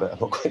in the Habit. I'm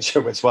not quite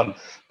sure which one.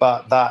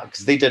 But that,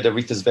 because they did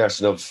Aretha's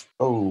version of,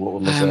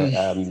 what was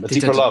it?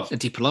 Deeper Love.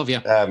 Deeper Love,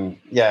 yeah.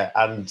 Yeah,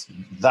 and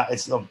that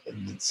it's the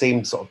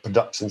same sort of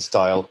production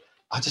style.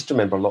 I just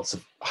remember lots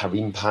of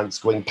harem pants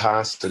going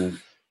past and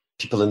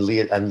people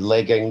in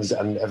leggings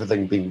and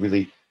everything being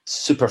really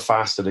super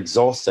fast and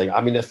exhausting.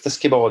 I mean, if this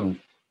came on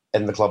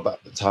in the club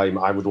at the time,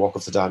 I would walk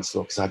off the dance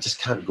floor because I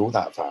just can't go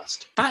that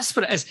fast. That's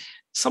what it is.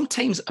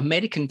 Sometimes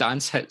American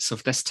dance hits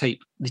of this type,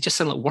 they just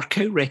sound like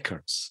workout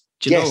records.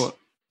 Do you know?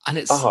 And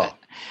it's,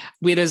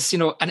 whereas,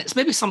 and it's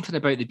maybe something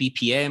about the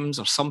BPMs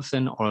or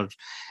something, or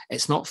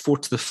it's not 4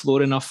 to the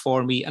floor enough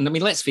for me. And I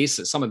mean, let's face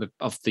it, some of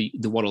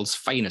the world's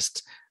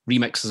finest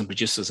remixers and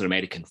producers are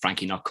American.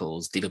 Frankie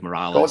Knuckles, David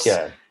Morales,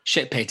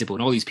 Shep Pettibone,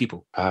 all these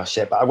people.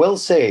 But I will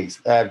say,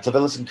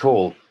 Clavillis and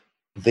Cole,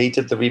 they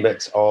did the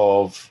remix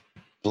of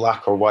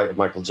Black or White of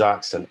Michael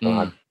Jackson. And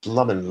I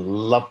blooming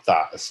love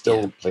that. I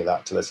still play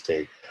that to this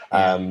day.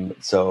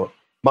 So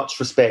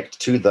much respect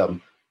to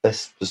them.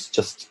 This was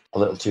just a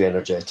little too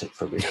energetic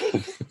for me.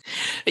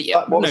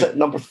 What was it?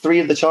 Number 3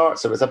 of the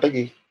charts. It was a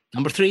biggie.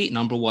 Number 3,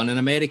 number 1 in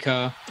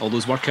America. All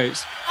those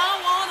workouts.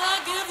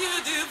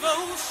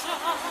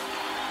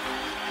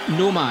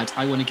 Nomad,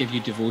 I Want to Give You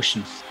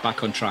Devotion.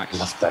 Back on track. I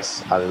loved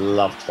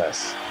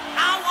this.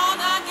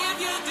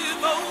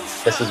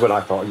 This is when I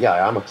thought,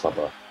 I am a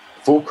clubber.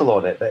 Vocal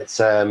on it, it's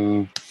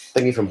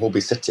thingy from Holby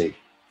City.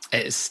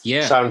 It's,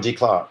 Sharon G.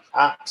 Clark.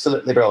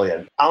 Absolutely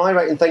brilliant. Am I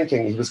right in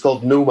thinking he was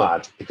called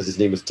Nomad because his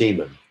name was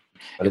Damon?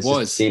 And it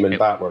was Damon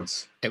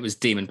backwards. It was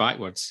Damon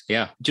backwards,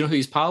 yeah. Do you know who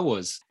his pal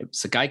was? It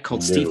was a guy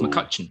called Steve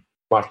McCutcheon.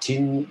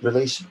 Martine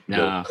relation?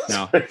 No.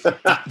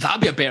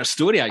 That'd be a better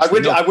story,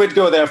 actually. I would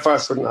go there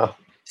first, wouldn't I?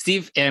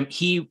 Steve,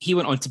 he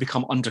went on to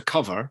become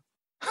Undercover.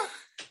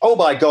 Oh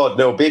my God,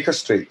 no, Baker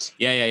Street.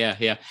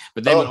 Yeah.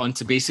 But then went on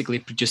to basically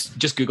produce,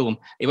 just Google him,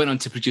 he went on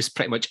to produce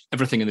pretty much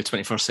everything in the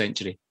 21st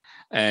century.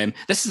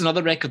 This is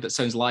another record that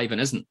sounds live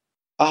and isn't.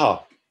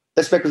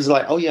 This record was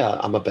like,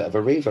 I'm a bit of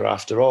a raver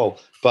after all.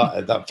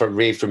 But that for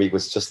rave for me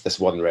was just this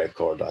one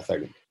record, I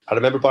think. I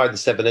remember buying the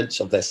 7-inch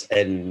of this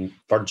in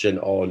Virgin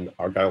on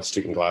Argyle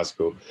Street in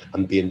Glasgow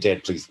and being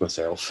dead pleased with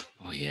myself.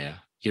 Oh yeah,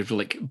 you're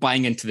like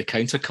buying into the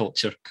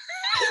counterculture.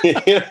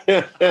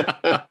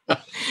 I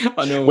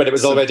know. When it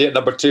was already at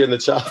number 2 in the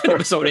chart. It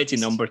was already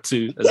number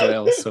 2 as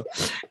well. So,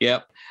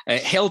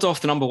 held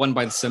off the number 1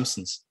 by The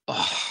Simpsons.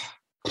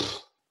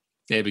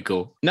 There we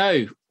go.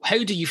 Now,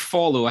 how do you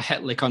follow a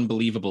hit like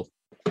Unbelievable?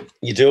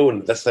 You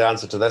don't. That's the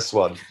answer to this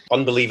one.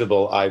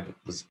 Unbelievable, I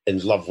was in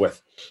love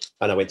with.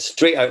 And I went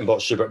straight out and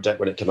bought Schubert Dick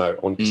when it came out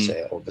on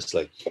cassette,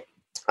 obviously.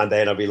 And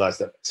then I realised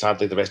that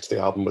sadly the rest of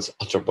the album was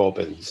utter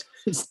bobbins.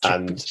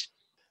 And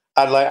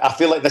I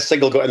feel like this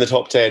single got in the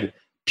top 10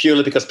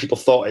 purely because people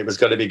thought it was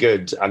going to be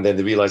good, and then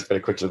they realised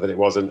very quickly that it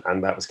wasn't,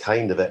 and that was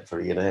kind of it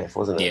for E&F,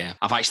 wasn't it? Yeah,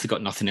 I've actually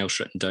got nothing else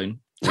written down.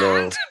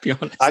 No, to be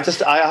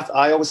honest.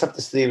 I always have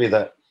this theory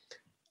that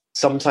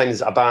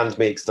sometimes a band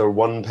makes their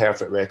one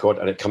perfect record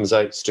and it comes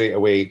out straight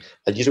away,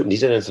 and you don't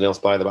need anything else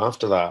by them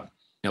after that.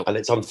 Nope. And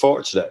it's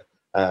unfortunate,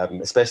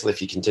 especially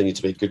if you continue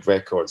to make good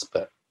records.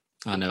 But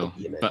I know,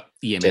 but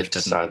EMF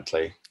didn't.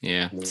 Sadly.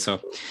 Yeah.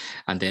 So,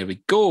 and there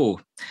we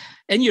go.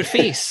 In Your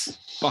Face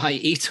by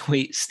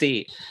 808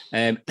 State.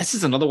 This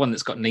is another one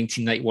that's got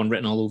 1991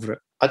 written all over it.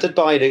 I did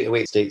buy an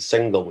 808 State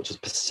single, which was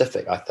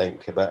Pacific, I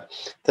think, but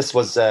this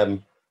was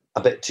a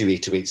bit too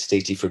 808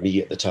 Statey for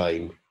me at the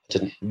time.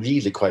 Didn't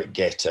really quite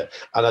get it.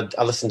 And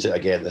I listened to it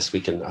again this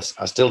week and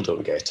I still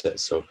don't get it.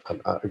 So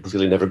I'm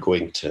really never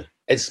going to.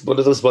 It's one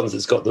of those ones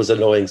that's got those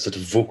annoying sort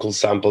of vocal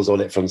samples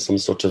on it from some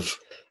sort of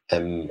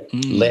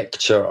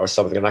lecture or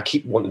something. And I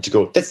keep wanting to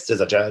go, this is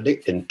a journey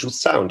into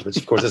sound, which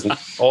of course isn't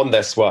on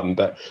this one,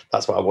 but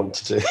that's what I want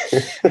to do.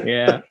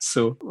 Yeah.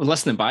 So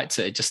listening back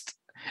to it,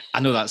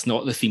 I know that's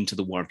not the theme to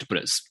the word, but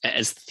it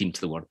is the theme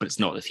to the word, but it's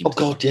not the theme. Oh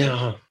God,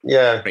 yeah.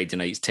 Friday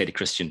Nights, Teddy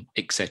Christian,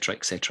 etc.,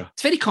 etc.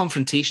 It's very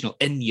confrontational,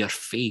 in your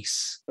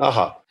face.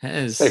 It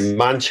is very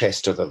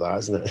Manchester, that,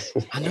 isn't it?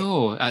 I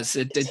know.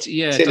 Say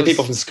the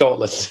people from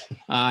Scotland.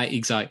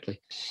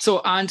 Exactly.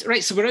 So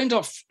so we round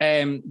off.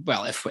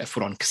 If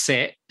we're on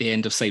cassette, the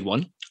end of side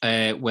 1.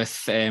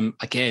 With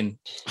again,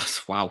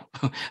 wow,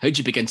 how'd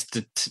you begin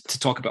to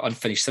talk about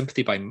Unfinished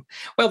Sympathy by?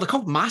 Well, they're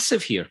called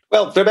Massive here.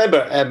 Well,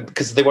 remember,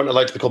 because they weren't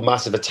allowed to be called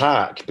Massive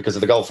Attack because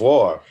of the Gulf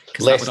War.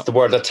 Lest the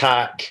word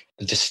attack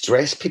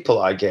distress people,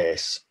 I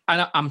guess.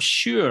 And I'm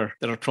sure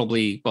there are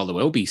probably, there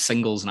will be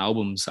singles and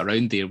albums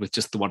around there with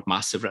just the word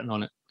Massive written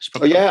on it.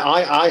 Oh yeah,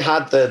 I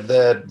had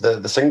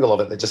the single of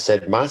it that just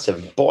said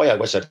Massive. Boy, I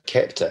wish I'd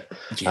kept it.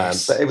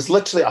 Yes. But it was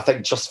literally, I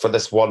think, just for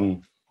this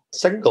one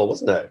single,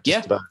 wasn't it?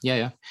 Just about.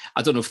 Yeah.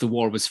 I don't know if the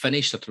war was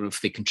finished. I don't know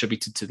if they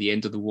contributed to the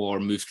end of the war,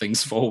 moved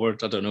things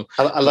forward. I don't know.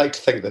 I like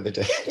to think that they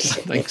did. I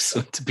think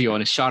so, to be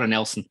honest. Sharon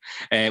Nelson,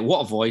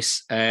 what a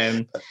voice.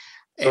 We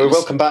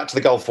will come back to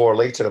the Gulf War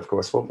later, of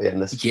course, won't we, in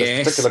this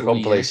particular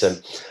compilation.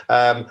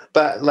 Yes.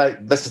 But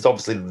like, this is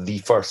obviously the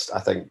first, I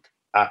think,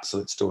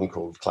 absolute stone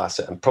cold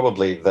classic, and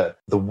probably the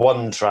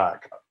one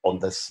track on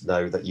this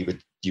now that you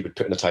would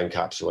put in a time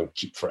capsule and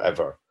keep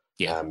forever.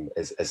 Yeah.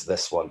 Is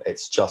this one.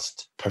 It's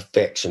just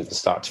perfection from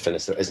start to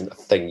finish. There isn't a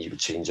thing you would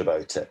change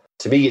about it.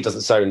 To me, it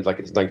doesn't sound like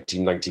it's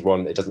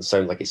 1991. It doesn't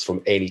sound like it's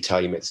from any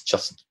time. It's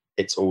just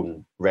its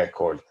own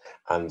record,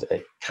 and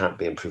it can't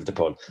be improved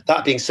upon.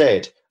 That being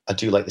said, I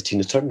do like the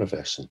Tina Turner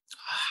version.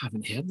 I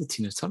haven't heard the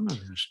Tina Turner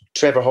version.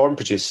 Trevor Horn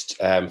produced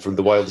from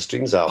the Wildest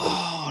Dreams album.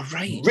 Oh,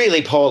 right.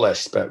 Really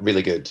polished, but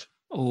really good.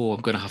 Oh,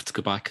 I'm going to have to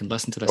go back and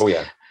listen to this. Oh,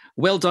 yeah.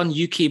 Well done,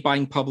 UK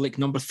Buying Public,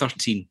 number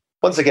 13.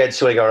 Once again,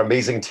 showing our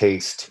amazing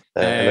taste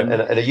in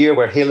a year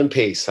where Hale and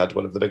Pace had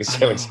one of the biggest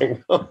selling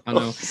singles. I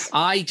know.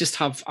 I just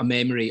have a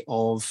memory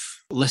of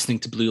listening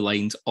to Blue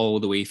Lines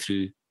all the way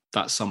through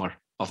that summer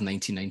of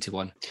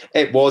 1991.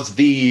 It was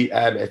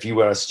if you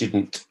were a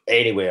student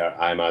anywhere,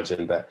 I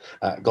imagine, but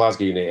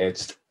Glasgow Uni,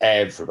 just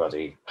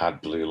everybody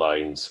had Blue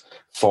Lines.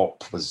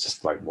 FOP was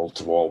just like wall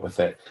to wall with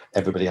it.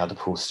 Everybody had a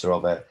poster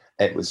of it.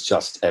 It was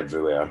just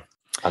everywhere,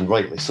 and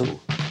rightly so.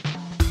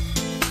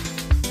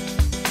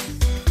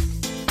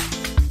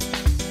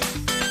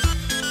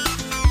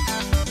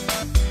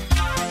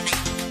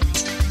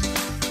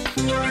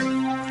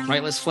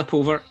 Right, let's flip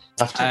over.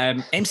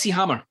 MC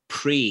Hammer,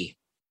 Pray.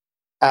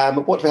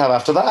 What do we have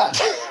after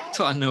that?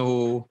 I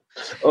know.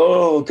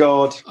 Oh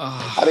God!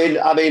 Oh.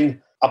 I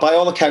mean, by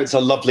all accounts, a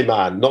lovely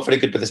man. Not very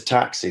good with his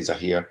taxis, I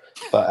hear.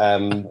 But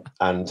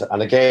and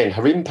again,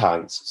 harem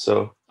pants.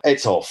 So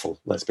it's awful.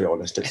 Let's be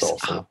honest, it's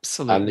awful.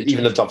 Absolutely. And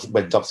even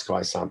the Dubs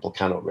Cry sample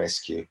cannot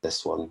rescue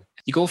this one.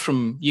 You go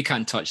from You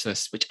Can't Touch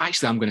This, which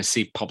actually I'm going to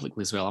say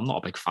publicly as well, I'm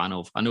not a big fan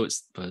of. I know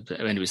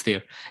when it was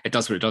there, it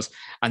does what it does.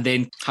 And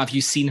then Have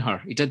You Seen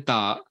Her? He did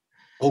that.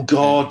 Oh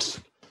God.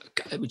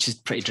 Which is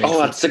pretty dreadful.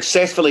 Oh, I'd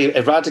successfully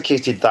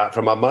eradicated that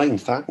from my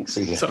mind. Thanks.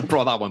 So I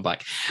brought that one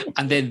back.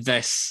 And then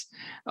this.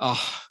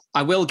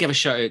 I will give a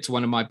shout out to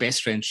one of my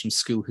best friends from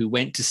school who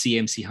went to see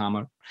MC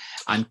Hammer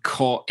and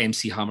caught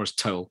MC Hammer's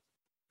towel.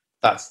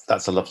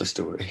 That's a lovely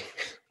story.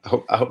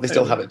 I hope they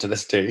still have it to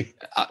this day.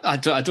 I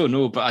don't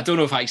know, but I don't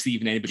know if actually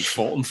even anybody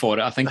fought him for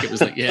it. I think it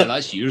was like, yeah,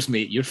 that's yours,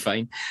 mate. You're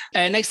fine.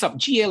 Next up,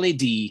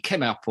 GLAD,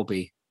 Kim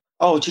Appleby.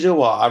 Oh, do you know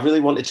what? I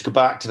really wanted to go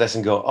back to this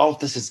and go, oh,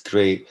 this is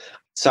great.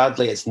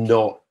 Sadly, it's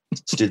not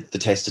stood the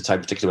test of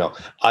time particularly well.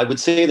 I would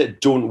say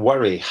that Don't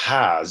Worry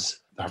has,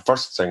 her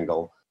first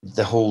single,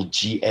 the whole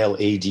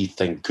GLAD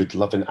thing, Good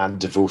Loving and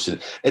Devotion.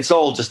 It's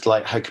all just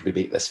like, how can we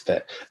make this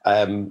fit?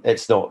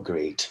 It's not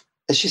great.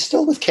 Is she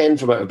still with Ken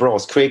from Out of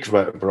Bros, Craig from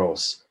Out of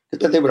Bros?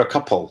 They were a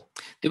couple.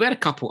 They were a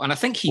couple, and I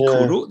think he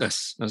co-wrote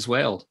this as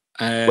well.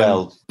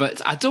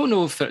 But I don't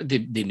know if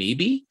they may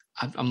be.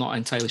 I'm not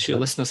entirely sure.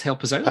 Listeners,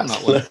 help us out on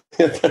that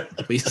one,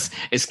 please.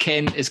 Is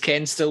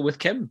Ken still with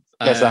Kim?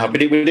 Yes,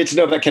 we need to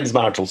know about Kim's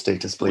marital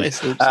status, please. Let's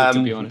hope so,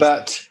 to be honest.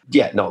 But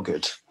yeah, not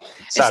good.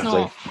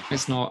 Sadly,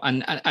 it's not.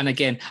 And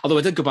again, although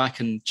I did go back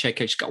and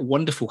check out, she's got a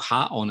wonderful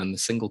hat on in the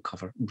single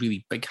cover,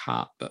 really big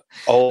hat. But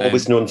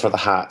always known for the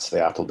hats, the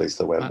Applebys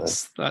that went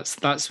there.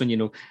 That's when you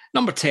know.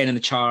 Number 10 in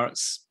the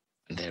charts.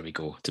 And there we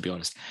go. To be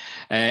honest,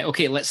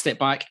 okay, let's step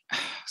back.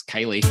 It's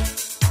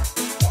Kylie.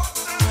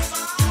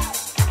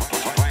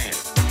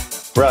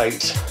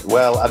 Right.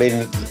 Well, I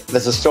mean,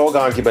 there's a strong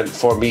argument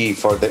for me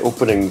for the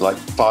opening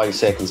 5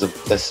 seconds of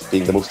this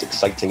being the most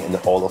exciting in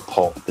all of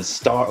pop. The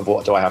start of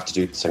What Do I Have to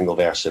Do? Single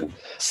version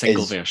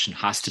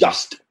has to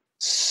just be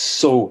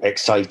so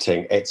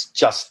exciting. It's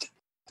just,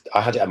 I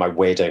had it at my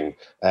wedding.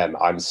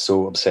 I'm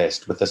so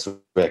obsessed with this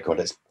record.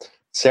 It's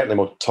certainly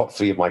my top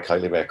 3 of my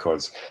Kylie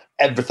records.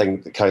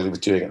 Everything that Kylie was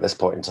doing at this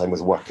point in time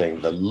was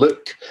working. The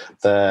look,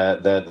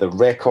 the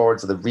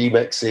records, the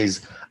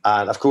remixes,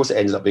 and of course it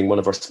ended up being one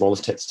of our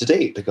smallest hits to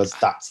date because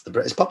that's the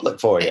British public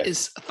for you. It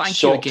is. Thank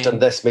Shocked, you again.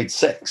 And this made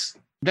 6.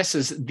 This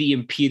is the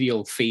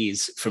Imperial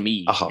phase for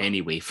me,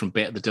 anyway, from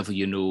Better the Devil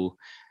You Know,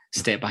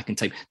 Step Back in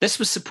Time. This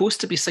was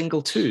supposed to be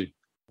single 2.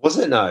 Was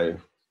it now?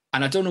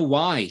 And I don't know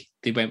why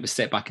they went with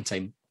Step Back in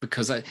Time,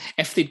 because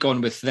if they'd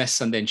gone with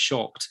this and then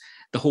Shocked,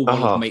 the whole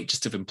world might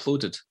just have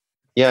imploded.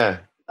 Yeah.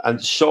 And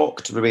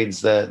Shocked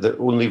remains the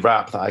only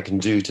rap that I can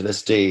do to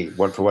this day,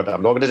 word for word.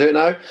 I'm not going to do it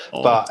now,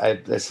 but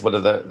it's one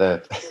of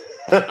the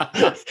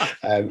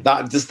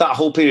that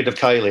whole period of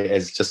Kylie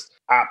is just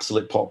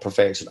absolute pop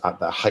perfection at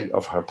the height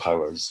of her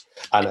powers.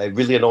 And it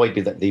really annoyed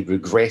me that they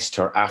regressed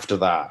her after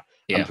that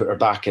and put her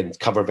back in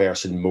cover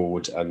version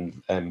mode.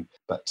 And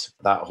but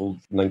that whole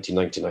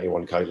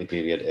 1990-91 Kylie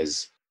period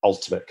is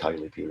ultimate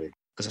Kylie period.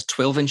 There's a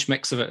 12-inch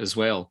mix of it as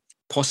well,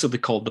 possibly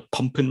called the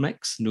Pumpin'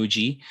 Mix, no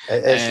G.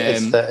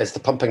 It's the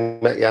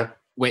Pumping Mix, yeah.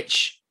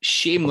 Which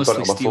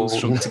shamelessly I've got it on my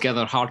steals phone. from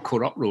Together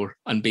Hardcore Uproar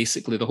and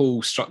basically the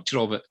whole structure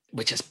of it,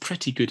 which is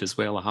pretty good as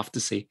well, I have to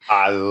say.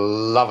 I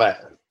love it.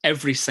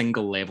 Every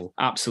single level,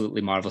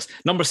 absolutely marvellous.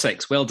 Number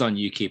 6, well done,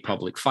 UK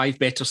Public. 5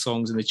 better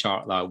songs in the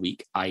chart that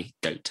week. I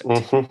doubt it.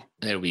 Mm-hmm.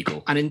 There we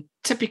go. And in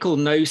typical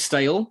Now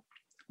style,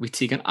 we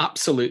take an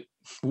absolute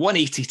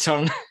 180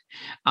 turn,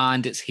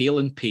 and it's Hale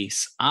and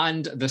Pace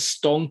and the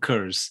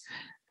Stonkers.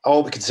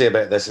 All we can say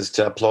about this is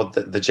to applaud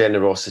the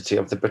generosity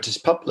of the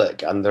British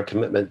public and their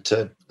commitment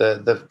to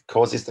the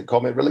causes that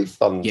Comic Relief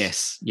funds.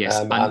 Yes.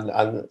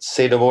 And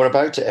say no more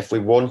about it. If we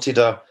wanted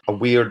a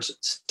weird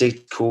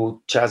Stateco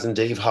Chaz and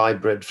Dave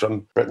hybrid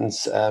from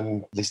Britain's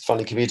least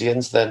funny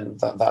comedians, then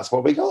that's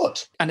what we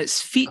got. And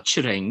it's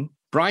featuring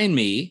Brian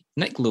May,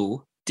 Nick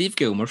Lowe, Dave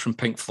Gilmour from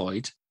Pink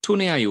Floyd,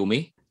 Tony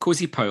Iommi,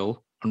 Cozy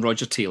Powell, and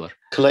Roger Taylor.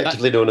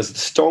 Collectively known as the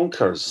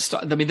Stonkers.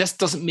 I mean, this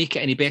doesn't make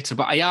it any better,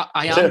 but I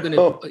am going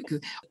to...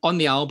 On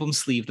the album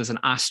sleeve, there's an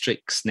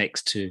asterisk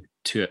next to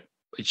it,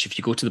 which if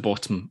you go to the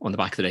bottom on the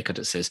back of the record,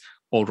 it says,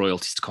 all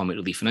royalties to Comic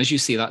Relief. And as you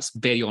say, that's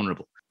very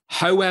honourable.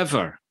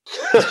 However,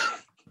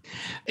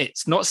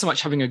 it's not so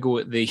much having a go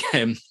at the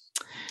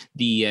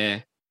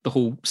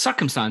whole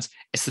circumstance,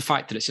 it's the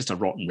fact that it's just a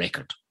rotten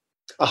record.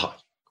 Uh-huh.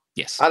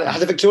 Yes. And it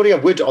had a Victoria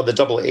Wood on the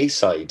double A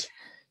side.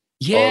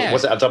 Yeah. Or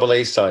was it a double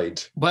A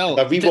side? Well,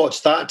 I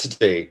rewatched that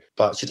today,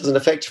 but she does an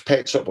effective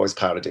Pet Shop Boys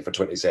parody for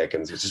 20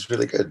 seconds, which is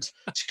really good.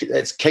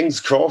 It's King's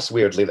Cross,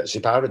 weirdly, that she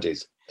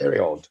parodies. Very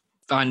odd.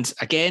 And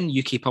again,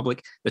 UK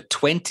Public, the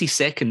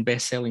 22nd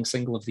best-selling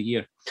single of the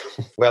year.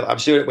 Well, I'm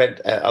sure it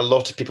went. A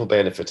lot of people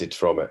benefited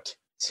from it.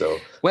 So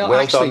well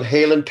actually, done,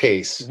 Hale and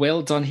Pace.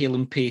 Well done, Hale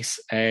and Pace.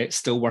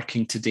 Still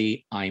working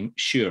today, I'm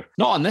sure.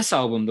 Not on this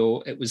album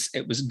though. It was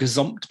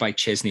gazumped by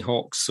Chesney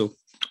Hawkes. So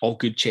all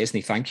good,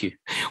 Chesney. Thank you.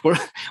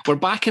 We're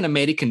back in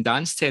American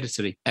dance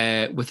territory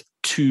with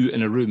Two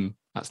in a Room.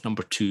 That's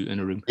number 2 in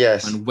a Room.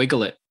 Yes. And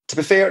Wiggle It. To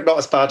be fair, not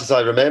as bad as I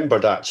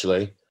remembered.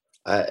 Actually,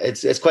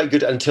 it's quite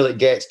good until it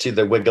gets to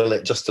the Wiggle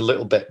It just a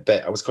little bit.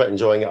 I was quite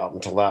enjoying it up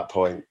until that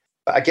point.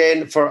 But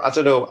again, for, I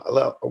don't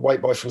know, a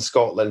white boy from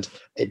Scotland,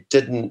 it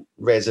didn't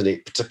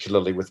resonate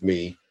particularly with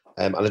me.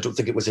 And I don't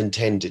think it was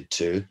intended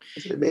to.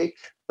 What did it make?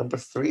 Number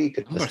 3?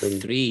 Goodness Number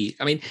 3.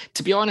 I mean,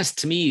 to be honest,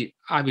 to me,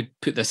 I would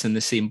put this in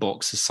the same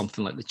box as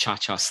something like the Cha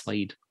Cha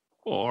Slide.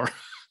 Or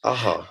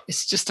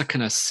it's just a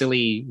kind of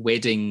silly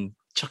wedding,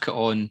 chuck it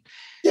on.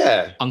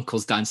 Yeah.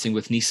 Uncles dancing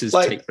with nieces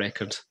type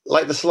record.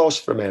 Like the slosh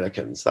for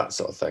Americans, that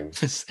sort of thing.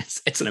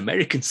 It's an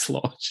American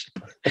slosh.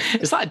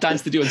 Is that a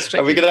dance to do on Strictly?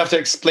 Are we going to have to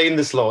explain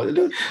the slosh?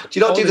 Do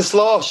you not do the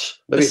slosh?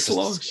 Maybe it's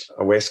slosh.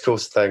 A West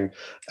Coast thing.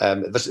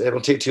 It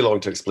will take too long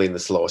to explain the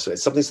slosh.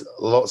 It's something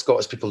a lot of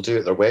Scottish people do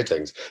at their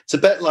weddings. It's a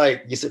bit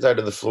like you sit down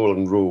on the floor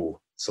and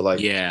roll. So like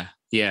yeah.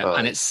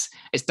 And it's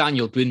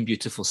Daniel Boone,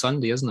 Beautiful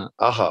Sunday, isn't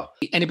it?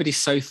 Anybody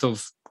south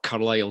of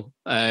Carlisle,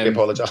 we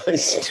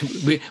apologise.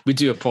 we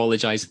do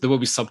apologise. There will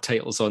be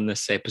subtitles on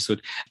this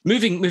episode.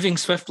 Moving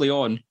swiftly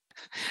on.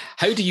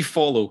 How do you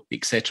follow,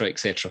 etc.,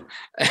 etc.?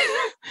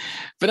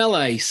 Vanilla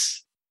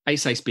Ice,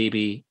 Ice Ice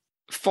Baby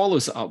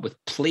follows it up with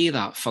Play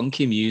That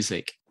Funky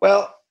Music.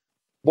 Well,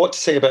 what to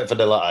say about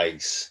Vanilla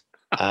Ice?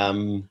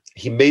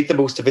 He made the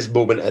most of his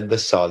moment in the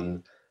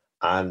sun,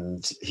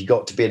 and he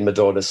got to be in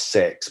Madonna's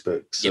sex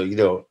book. So you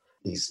know.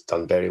 He's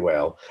done very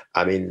well.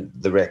 I mean,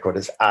 the record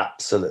is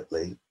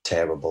absolutely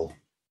terrible.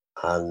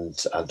 And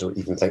I don't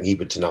even think he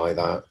would deny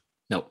that.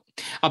 No.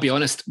 I'll be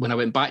honest, when I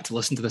went back to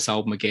listen to this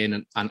album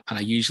again, and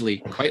I usually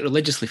quite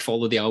religiously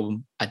follow the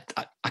album,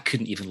 I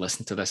couldn't even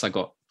listen to this. I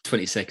got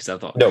 20 seconds. I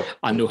thought, no,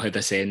 I know how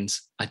this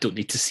ends. I don't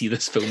need to see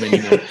this film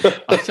anymore.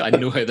 I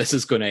know how this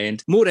is going to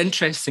end. More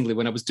interestingly,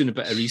 when I was doing a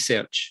bit of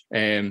research,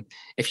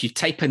 if you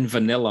type in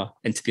Vanilla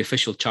into the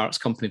official charts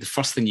company, the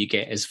first thing you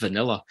get is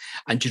Vanilla.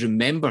 And you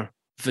remember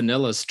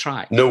Vanilla's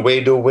track. No Way,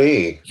 No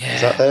Way. Yeah.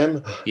 Is that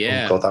them?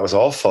 Yeah. Oh God, that was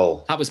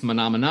awful. That was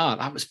Mana Mana.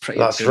 That was pretty.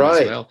 That's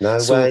right. As well. No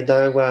way,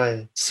 no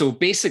way. So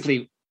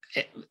basically,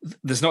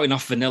 there's not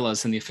enough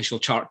Vanillas in the official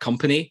chart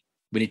company.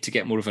 We need to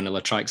get more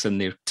Vanilla tracks in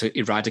there to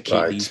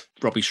eradicate these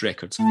rubbish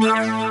records.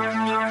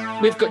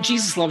 We've got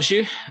Jesus Loves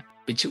You,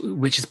 which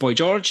is Boy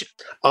George.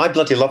 I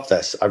bloody love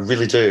this. I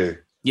really do.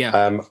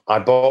 Yeah. I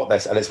bought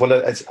this, and it's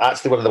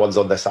actually one of the ones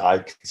on this that I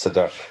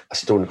consider a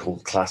Stone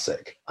Cold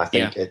classic. I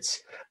think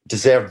it's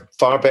deserved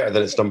far better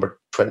than its number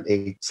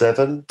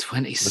 27.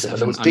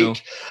 27. Was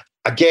peak.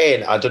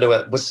 Again, I don't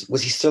know. Was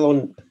he still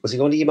on? Was he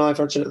on EMI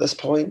Virgin at this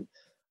point?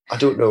 I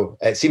don't know.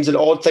 It seems an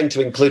odd thing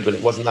to include when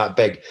it wasn't that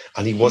big,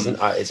 and he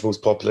wasn't at its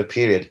most popular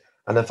period.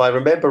 And if I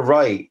remember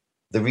right,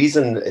 the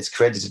reason it's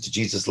credited to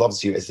Jesus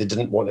Loves You is they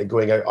didn't want it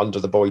going out under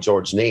the Boy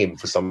George name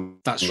for some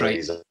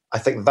reason. I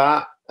think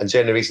that and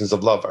Generations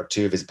of Love are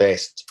two of his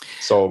best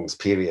songs,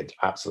 period.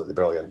 Absolutely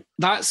brilliant.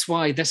 That's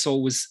why this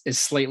always is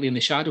slightly in the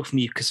shadow for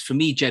me, because for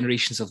me,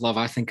 Generations of Love,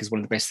 I think, is one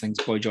of the best things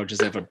Boy George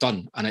has ever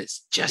done. And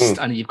it's just,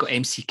 and you've got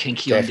MC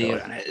Kinky on there,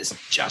 and it's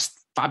just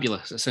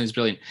fabulous. It sounds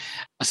brilliant.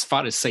 As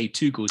far as side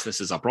 2 goes,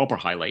 this is a proper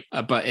highlight.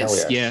 But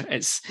it's,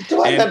 it's...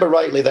 Do I remember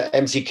rightly that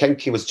MC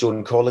Kinky was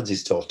Joan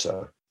Collins'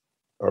 daughter?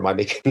 Or am I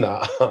making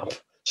that up?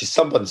 She's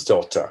someone's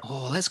daughter.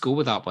 Oh, let's go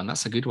with that one.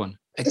 That's a good one.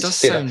 It Let's does just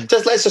say sound...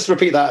 that. Let's just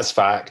repeat that as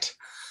fact.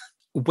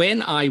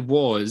 When I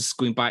was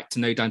going back to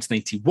Now Dance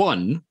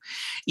 91,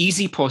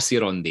 Easy Posse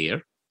are on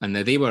there, and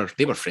they were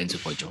friends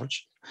with Boy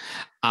George.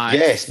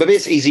 Yes, maybe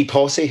it's Easy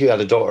Posse who had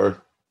a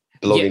daughter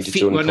belonging to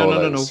Joan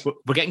Collins. No.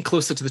 We're getting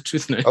closer to the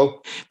truth now.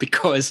 Oh.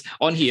 Because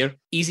on here,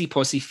 Easy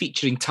Posse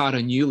featuring Tara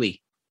Newley.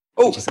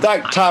 Oh,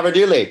 that Tara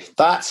Newley.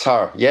 That's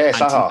her. Yes,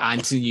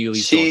 Anthony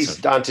Newley's She's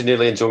daughter. Anthony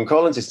Newley and Joan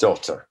Collins'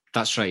 daughter.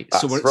 That's right.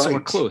 That's so we're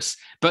close.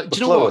 But do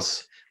you know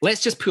what?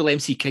 Let's just pull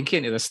MC Kinky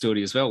into this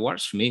story as well.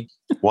 Works for me.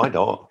 Why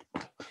not?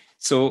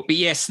 So, but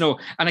yes, no.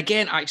 And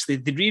again, actually,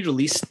 they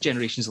re-released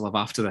Generations of Love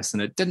after this,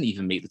 and it didn't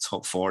even make the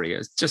top 40.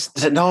 It's just...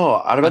 Is it not?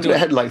 I remember it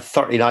had like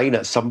 39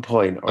 at some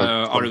point.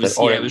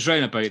 It was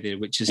round about there,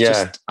 which is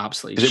just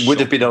absolutely... It would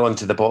have been on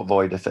to the Bot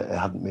Void if it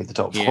hadn't made the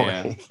top 40.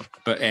 Yeah.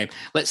 But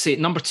let's say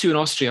number 2 in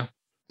Austria.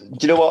 Do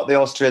you know what? The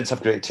Austrians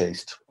have great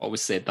taste.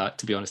 Always said that,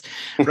 to be honest.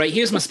 Right,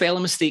 here's my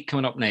spelling mistake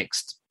coming up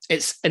next.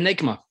 It's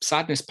Enigma,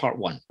 Sadness Part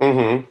 1.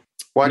 Mm-hmm.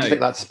 Why do you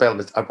think that's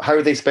spelled? How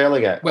are they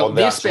spelling it? Well,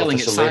 they're spelling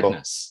it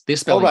Sadness. They're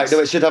spelling right. No,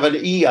 it should have an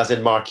E as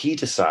in Marquis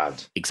de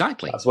Sade.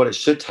 Exactly. That's what it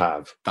should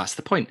have. That's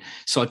the point.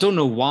 So I don't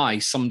know why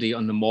somebody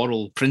on the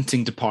moral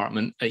printing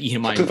department at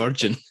EMI and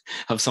Virgin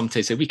have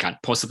sometimes said, we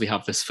can't possibly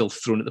have this filth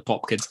thrown at the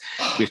pop kids.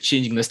 We're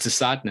changing this to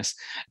Sadness.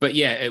 But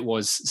yeah, it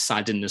was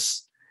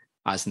Sadness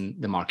as in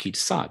the Marquis de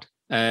Sade.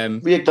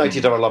 We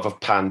ignited our love of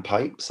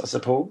panpipes, I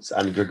suppose,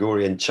 and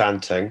Gregorian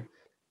chanting.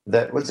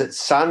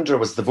 Sandra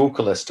was the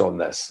vocalist on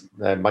this,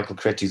 Michael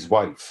Cretti's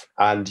wife,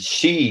 and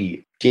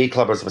she, gay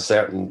clubbers of a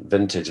certain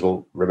vintage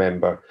will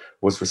remember,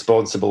 was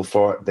responsible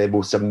for the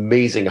most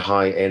amazing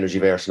high energy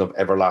version of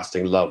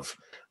Everlasting Love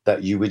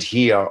that you would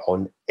hear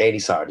on any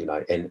Saturday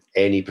night in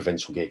any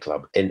provincial gay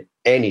club in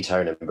any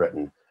town in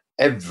Britain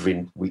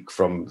every week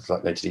from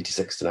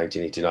 1986 to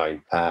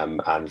 1989.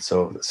 And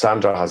so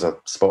Sandra has a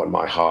spot in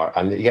my heart,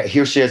 and yet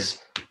here she is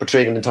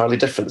portraying an entirely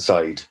different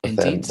side of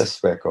this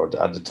record.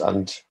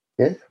 And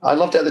yeah, I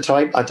loved it at the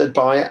time. I did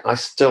buy it. I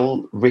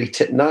still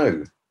rate it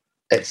now.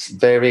 It's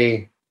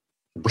very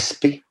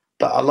wispy,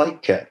 but I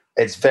like it.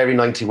 It's very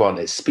 91.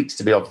 It speaks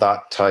to me of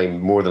that time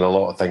more than a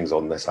lot of things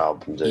on this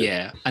album do.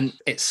 Yeah, and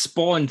it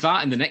spawned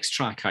that in the next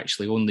track,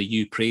 actually, Only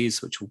You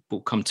Praise, which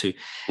we'll come to.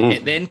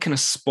 It then kind of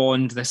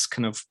spawned this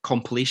kind of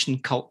compilation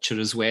culture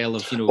as well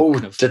of,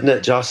 kind of didn't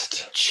it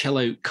just? Chill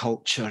out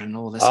culture and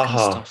all this kind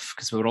of stuff,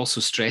 because we were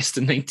also stressed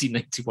in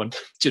 1991,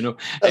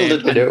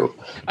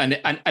 And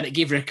it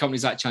gave record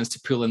companies that chance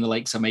to pull in the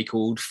likes of Mike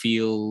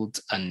Oldfield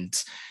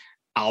and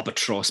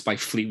Albatross by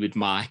Fleetwood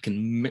Mac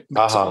and mix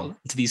it all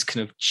into these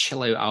kind of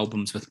chill out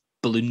albums with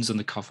balloons on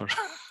the cover.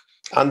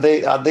 And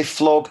they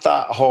flogged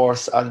that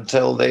horse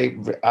until they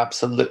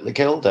absolutely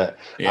killed it.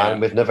 Yeah. And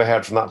we've never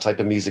heard from that type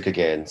of music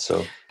again.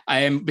 So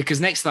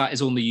because next to that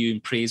is Only You in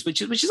Praise,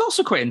 which is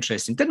also quite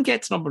interesting. Didn't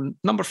get to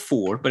number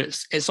 4, but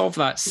it's of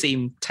that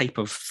same type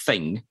of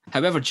thing.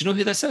 However, do you know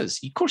who this is?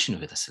 Of course you know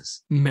who this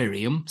is.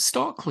 Miriam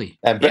Stockley.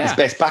 Britain's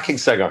best backing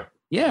singer.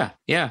 Yeah.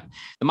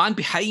 The man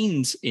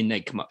behind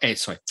Enigma,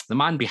 the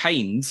man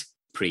behind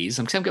Praise,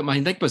 I'm getting my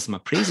Enigmas and my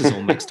praises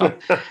all mixed up,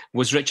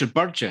 was Richard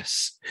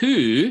Burgess,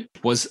 who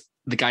was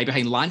the guy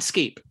behind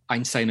Landscape,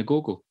 Einstein A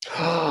Go-Go.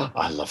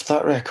 I love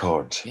that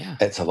record. Yeah.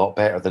 It's a lot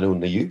better than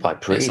Only You by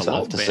Praise, I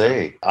have to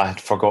say. I had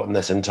forgotten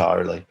this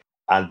entirely.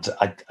 And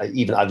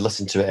I'd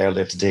listened to it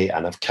earlier today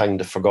and I've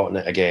kind of forgotten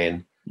it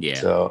again. Yeah.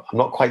 So I'm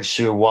not quite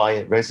sure why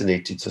it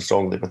resonated so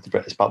strongly with the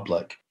British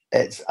public.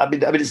 It's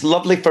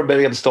lovely for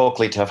Miriam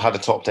Stockley to have had a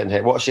top 10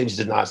 hit. What a shame she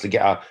didn't actually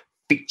get a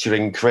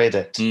featuring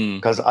credit,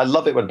 because I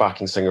love it when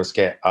backing singers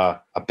get a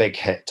big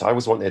hit. I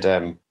always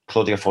wanted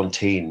Claudia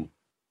Fontaine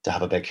to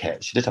have a big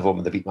hit. She did have one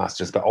with the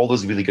Beatmasters, but all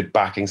those really good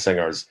backing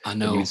singers that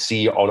you'd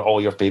see on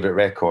all your favourite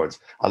records.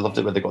 I loved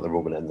it when they got the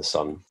Roman in the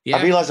Sun. Yeah.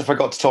 I realised I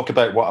forgot to talk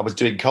about what I was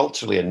doing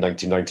culturally in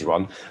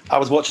 1991. I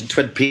was watching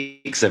Twin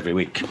Peaks every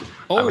week.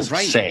 I was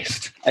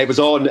obsessed. It was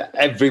on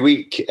every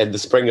week in the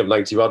spring of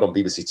 91 on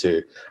BBC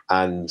Two.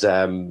 And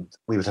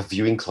we would have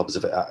viewing clubs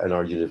of it in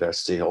our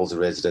university halls of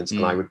residence,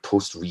 and I would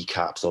post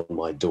recaps on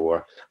my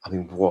door. I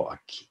mean,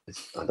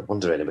 I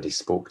wonder anybody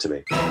spoke to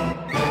me.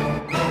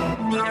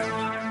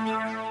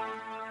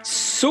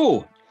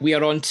 So we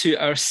are on to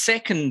our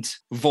second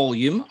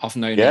volume of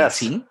Now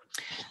 19,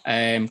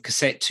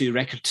 cassette 2,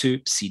 record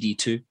 2, CD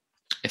 2,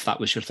 if that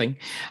was your thing.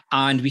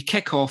 And we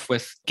kick off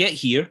with Get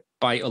Here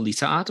by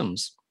Oleta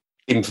Adams.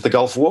 Even for the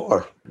Gulf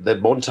War, the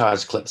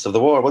montage clips of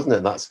the war, wasn't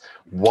it? That's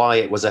why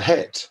it was a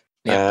hit.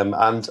 Yeah.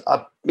 And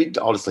I mean,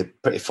 honestly,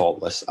 pretty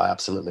faultless. I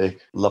absolutely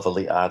love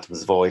Oleta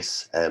Adams'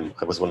 voice. I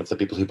was one of the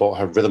people who bought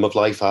her Rhythm of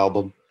Life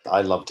album.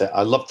 I loved it.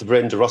 I loved the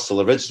Brenda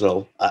Russell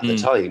original at the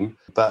time,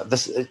 but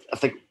this, I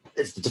think,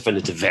 it's the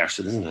definitive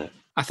version, isn't it?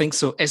 I think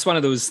so. It's one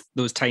of those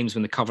times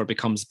when the cover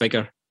becomes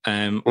bigger.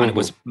 And it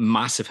was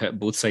massive hit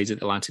both sides of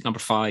the Atlantic, number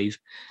 5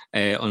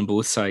 on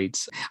both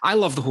sides. I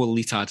love the whole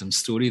Oleta Adams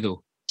story,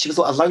 though. She was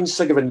like a lounge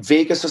singer in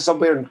Vegas or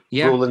somewhere, and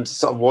Roland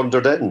sort of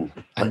wandered in.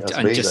 And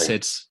just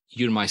said,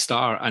 You're My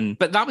Star.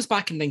 But that was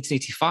back in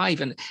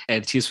 1985,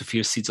 and Tears for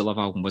Fears Seeds of Love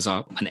album was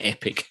an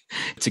epic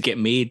to get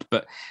made.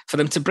 But for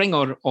them to bring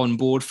her on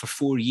board for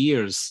 4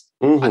 years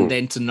and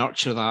then to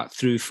nurture that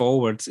through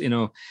forward,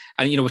 and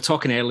we're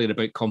talking earlier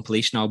about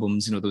compilation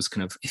albums, those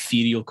kind of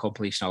ethereal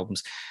compilation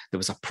albums. There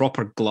was a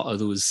proper glut of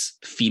those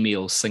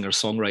female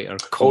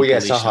singer-songwriter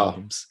compilation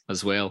albums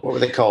as well. What were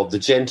they called? The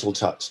Gentle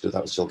Touch. No,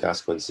 that was Jill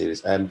Gascoigne's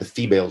series. The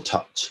Female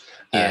Touch.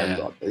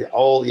 There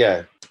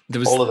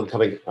was, all of them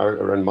coming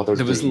around Mother's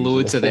Day. There was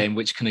loads of them,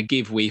 which kind of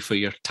gave way for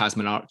your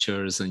Tasman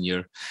Archers and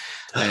your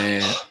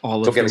all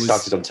of those. Don't get me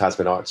started on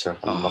Tasman Archer.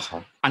 I love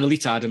her. And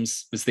Alita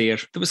Adams was there.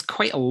 There was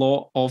quite a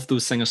lot of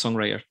those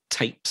singer-songwriter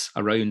types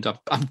around.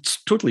 I'm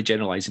totally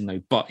generalising now,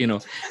 but,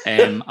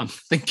 I'm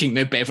thinking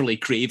now Beverly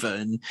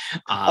Craven.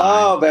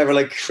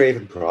 Beverly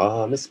Craven,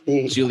 promise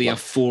me. Julia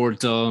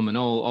Fordham and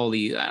all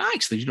the...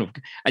 Actually,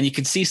 and you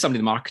can see some of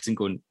the marketing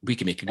going, we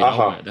can make a good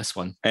album out of this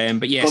one.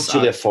 But yes...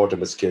 Julia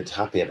Fordham was good.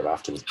 Happy Ever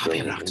After was great. Happy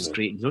Ever After was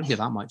great. You don't hear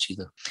that much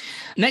either.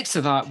 Next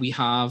to that, we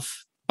have...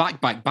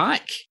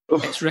 Back.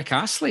 It's Rick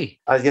Astley.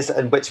 I guess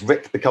in which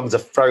Rick becomes a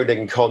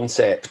frowning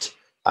concept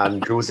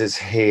and grows his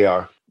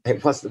hair.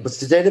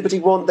 Did anybody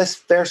want this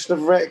version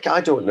of Rick? I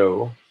don't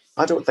know.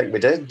 I don't think we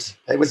did.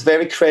 It was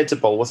very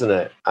credible, wasn't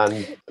it?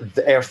 And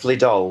the earthly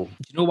dull. Do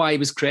you know why he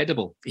was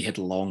credible? He had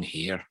long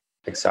hair.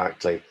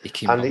 Exactly.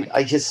 He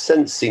has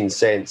since seen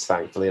sense,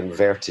 thankfully, and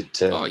reverted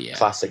to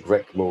classic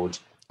Rick mode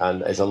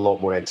and is a lot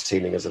more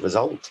entertaining as a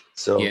result.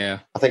 So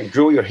I think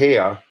grow your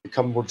hair,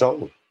 become more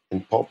dull. In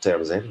pop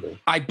terms, anyway.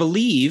 I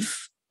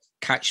believe,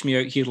 catch me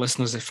out here,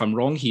 listeners, if I'm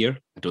wrong here.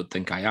 I don't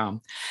think I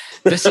am.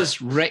 This is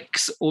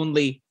Rick's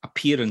only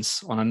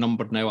appearance on a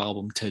Numbered Now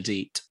album to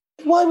date.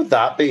 Why would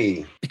that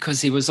be? Because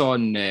he was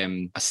on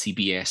a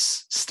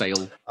CBS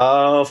style.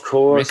 Oh, of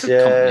course,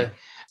 company.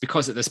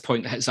 Because at this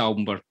point, his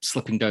album were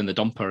slipping down the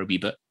dumper a wee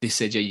bit. They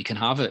said, you can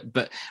have it,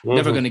 but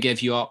Never Gonna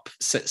Give You Up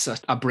sits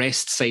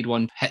abreast side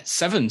one, hit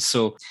 7.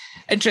 So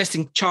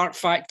interesting chart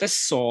fact, this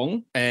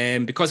song,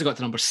 because it got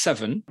to number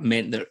 7,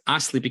 meant that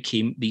Astley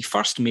became the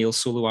first male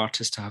solo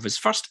artist to have his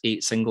first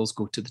 8 singles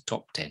go to the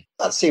top 10.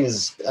 That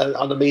seems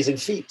an amazing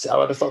feat. I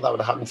would have thought that would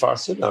have happened far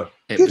sooner.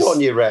 Good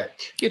on you,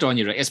 Rick. Good on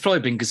you, Rick. It's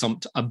probably been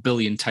gazumped a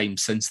billion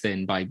times since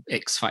then by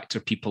X Factor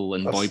people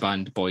and boy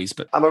band boys.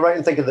 But am I right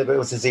in thinking that it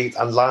was his 8th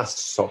and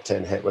last top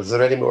 10 hit? Was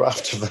there any more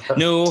after that?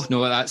 No,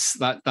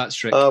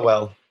 that's Rick. Oh,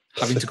 well.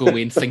 Having to go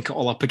away and think it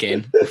all up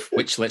again,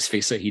 which, let's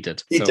face it, he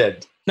did. He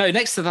did. Now,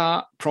 next to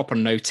that, proper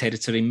Now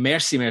territory,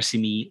 Mercy Mercy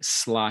Me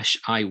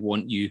 / I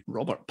Want You,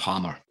 Robert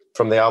Palmer.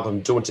 From the album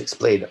Don't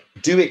Explain.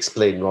 Do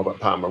explain, Robert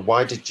Palmer.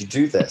 Why did you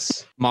do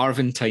this?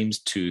 Marvin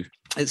 ×2.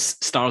 It's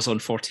stars on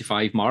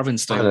 45 Marvin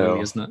style, really,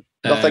 isn't it?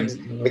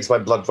 Nothing makes my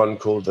blood run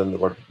cold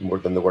more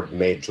than the word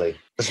medley.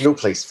 There's no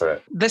place for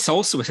it. This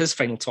also was his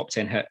final top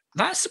 10 hit.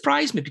 That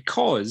surprised me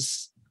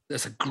because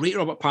there's a great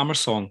Robert Palmer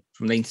song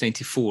from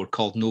 1994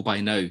 called Know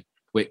By Now,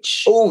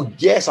 which... Oh,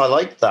 yes, I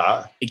like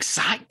that.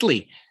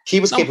 Exactly. He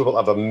was capable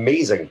of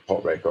amazing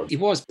pop records. He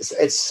was.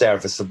 It's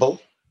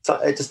serviceable.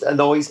 It just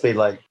annoys me,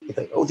 like, you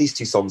think, these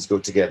two songs go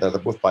together.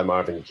 They're both by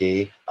Marvin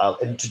Gaye. I'll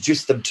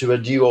introduce them to a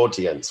new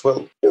audience.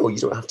 Well, no, you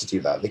don't have to do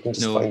that. They can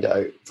just find it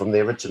out from the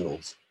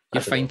originals.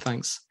 You're fine,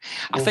 thanks.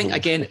 I think,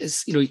 again,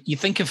 it's, you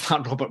think of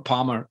that Robert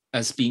Palmer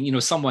as being,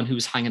 someone who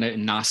was hanging out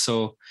in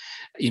Nassau,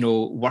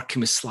 working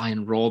with Sly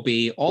and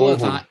Robbie, all of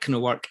that kind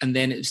of work. And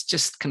then it's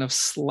just kind of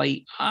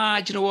slight,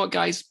 do you know what,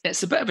 guys?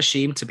 It's a bit of a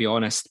shame, to be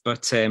honest.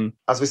 But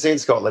as we say in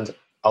Scotland,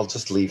 I'll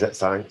just leave it,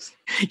 thanks.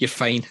 You're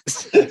fine.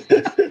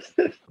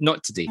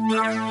 Not today.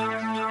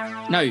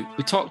 Now,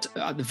 we talked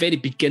at the very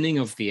beginning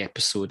of the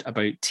episode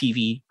about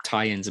TV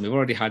tie-ins, and we've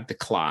already had The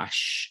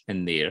Clash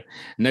in there.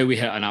 Now we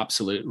hit an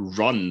absolute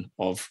run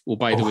of,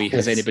 by the way,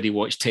 has anybody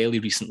watched telly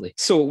recently?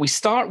 So we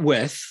start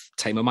with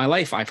Time of My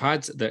Life. I've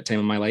had that Time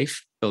of My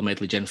Life, Bill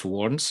Medley, Jennifer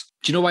Warnes.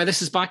 Do you know why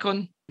this is back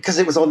on? Because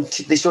it was on,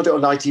 they showed it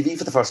on ITV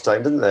for the first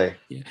time, didn't they?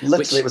 Yeah.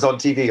 Literally, it was on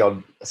TV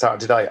on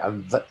Saturday night,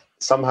 and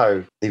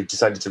somehow they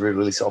decided to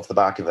release it off the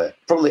back of it.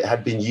 Probably it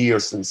had been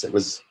years since it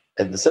was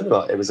in the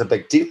cinema. It was a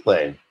big deal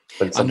then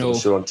when something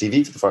was shown on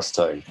TV for the first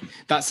time.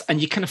 And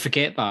you kind of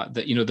forget that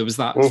there was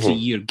that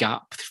 3-year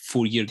gap,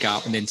 4-year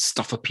gap, and then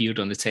stuff appeared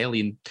on the telly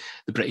and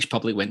the British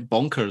public went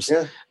bonkers.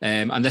 Yeah.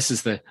 And this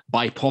is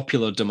by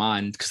popular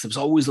demand, because there was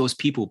always those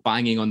people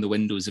banging on the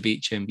windows of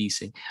HMV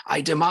saying,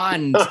 I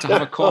demand to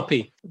have a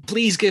copy.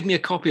 Please give me a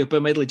copy of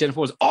Bill Medley,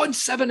 Jennifer Warnes on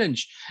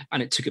 7-inch.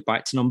 And it took it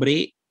back to number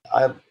 8.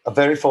 I have a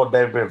very fond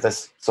memory of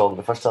this song.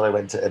 The first time I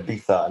went to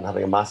Ibiza and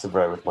having a massive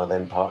row with my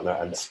then partner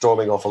and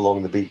storming off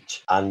along the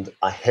beach. And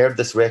I heard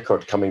this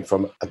record coming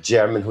from a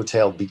German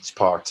hotel beach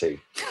party.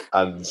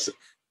 And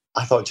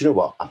I thought, you know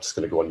what? I'm just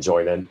going to go and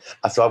join in.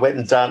 So I went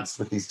and danced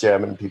with these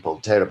German people,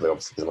 terribly,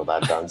 obviously, because I'm a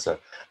bad dancer,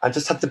 and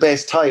just had the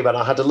best time. And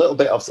I had a little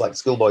bit of like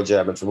schoolboy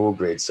German from O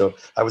grade. So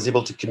I was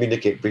able to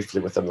communicate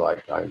briefly with them,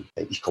 like,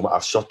 ich komme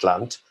aus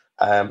Schottland.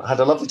 I had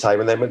a lovely time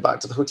and then went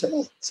back to the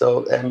hotel.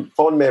 So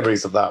fond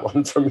memories of that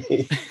one for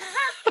me.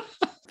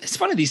 It's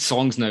one of these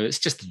songs now. It's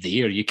just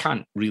there. You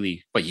can't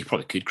really. Well, you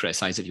probably could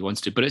criticise it if you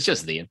wanted to, but it's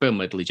just there. Bill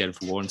Medley,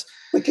 Jennifer Lawrence.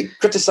 We could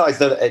criticise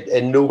that it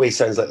in no way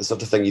sounds like the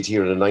sort of thing you'd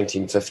hear in a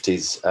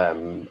 1950s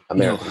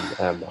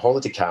American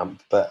holiday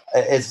camp, but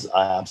it is.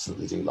 I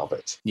absolutely do love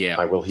it. Yeah.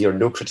 I will hear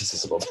no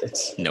criticism of it.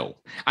 No.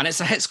 And it's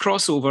a hits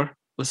crossover.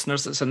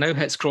 Listeners, it's a Now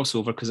Hits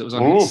crossover because it was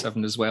on Hit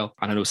 7 as well.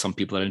 And I know some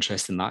people are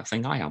interested in that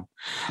thing. I am.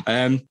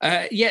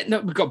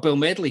 We've got Bill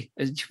Medley.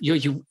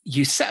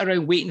 You sit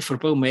around waiting for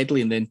Bill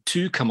Medley and then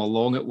two come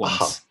along at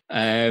once.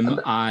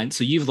 And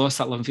so you've lost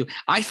that love and feel.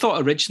 I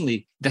thought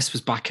originally this was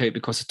back out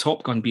because of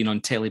Top Gun being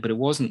on telly, but it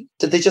wasn't.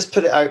 Did they just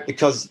put it out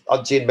because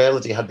Jane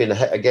Melody had been a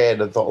hit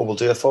again and thought, oh, we'll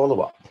do a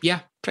follow-up?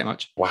 Yeah, pretty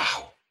much.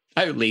 Wow.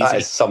 Out lazy. That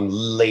is some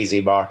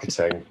lazy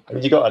marketing. I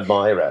mean, you got to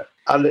admire it.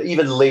 And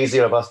even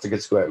lazier of us to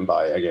just go out and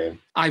buy it again.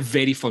 I have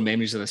very fond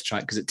memories of this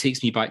track because it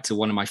takes me back to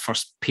one of my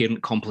first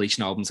parent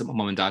compilation albums that my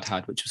mum and dad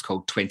had, which was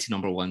called 20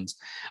 Number Ones.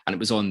 And it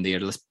was on there,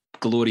 this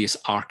glorious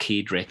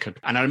arcade record.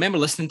 And I remember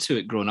listening to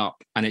it growing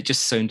up and it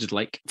just sounded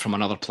like from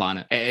another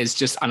planet. It is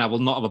just, and I will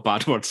not have a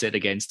bad word said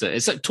against it.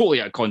 It's like totally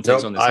out of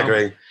context on this album. I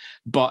agree.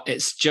 But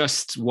it's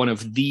just one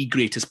of the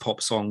greatest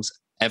pop songs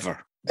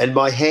ever. In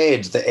my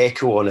head, the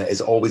echo on it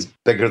is always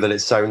bigger than it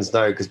sounds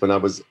now because when I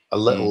was a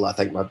little, I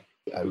think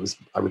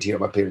I would hear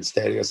my parents'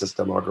 stereo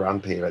system or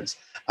grandparents,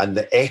 and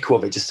the echo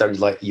of it just sounded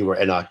like you were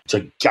in a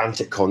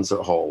gigantic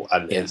concert hall,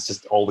 and it's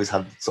just always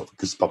had sort of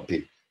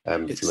goosebumpy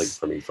feeling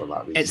for me for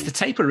that reason. It's the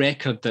type of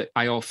record that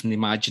I often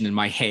imagine in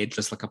my head.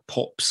 There's like a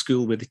pop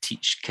school where they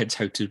teach kids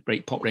how to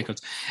write pop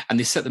records, and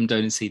they sit them down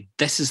and say,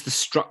 "This is the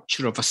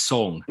structure of a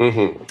song.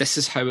 Mm-hmm. This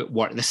is how it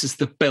works. This is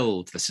the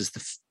build. This is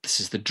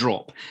the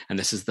drop, and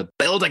this is the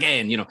build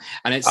again." You know,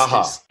 and it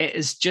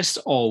is just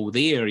all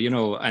there. You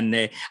know,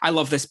 and I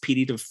love this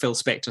period of Phil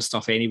Spector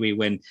stuff anyway,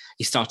 when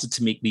he started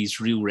to make these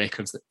real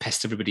records that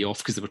pissed everybody off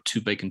because they were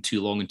too big and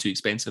too long and too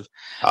expensive,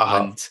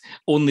 and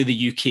only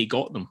the UK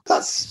got them.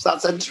 That's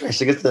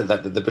interesting, isn't it,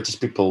 that the British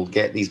people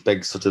get these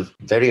big sort of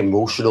very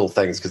emotional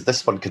things, because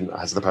this one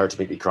has the power to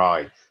make me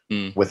cry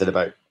within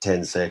about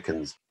 10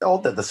 seconds. All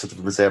that the sort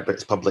of reserved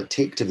British public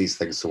take to these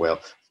things so well.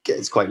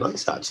 It's quite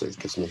nice, actually. It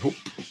gives me hope.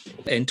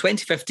 In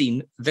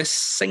 2015, this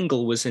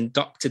single was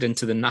inducted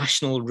into the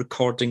National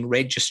Recording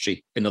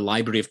Registry in the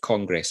Library of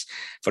Congress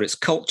for its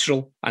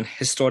cultural and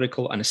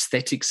historical and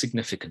aesthetic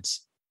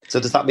significance. So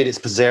does that mean it's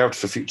preserved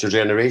for future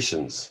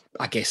generations?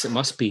 I guess it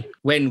must be.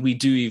 When we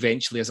do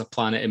eventually as a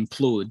planet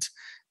implode,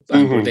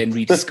 and we're then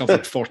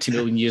rediscovered 40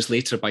 million years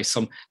later by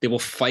they will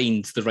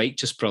find the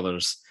Righteous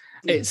Brothers.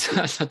 It's,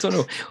 I don't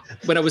know.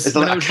 It's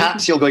like a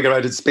capsule going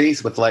around in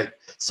space with like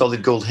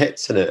solid gold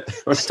hits in it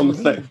or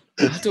something.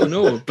 I don't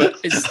know, but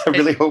I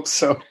really hope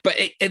so. But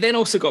it then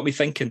also got me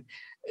thinking,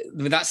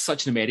 that's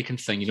such an American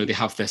thing. You know, they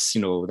have this,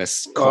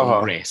 this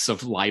Congress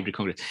of Library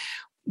Congress.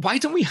 Why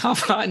don't we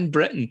have that in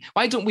Britain?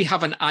 Why don't we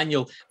have an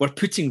annual, we're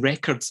putting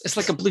records, it's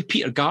like a Blue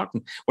Peter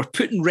Garden, we're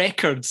putting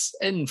records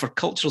in for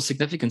cultural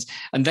significance,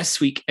 and this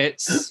week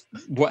it's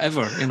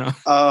whatever,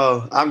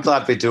 Oh, I'm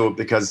glad we don't,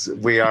 because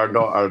we are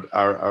not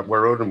our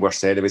own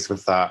worst enemies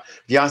with that.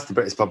 If you ask the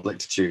British public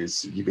to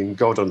choose,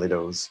 God only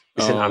knows.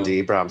 We sent Andy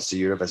Abrams to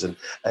Eurovision.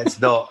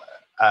 It's not,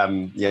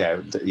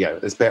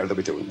 it's better that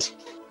we don't.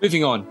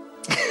 Moving on.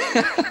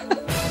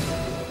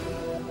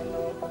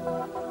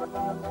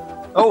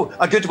 Oh,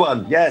 a good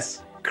one,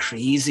 yes.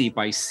 Crazy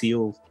by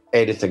Seal.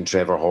 Anything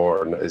Trevor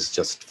Horn is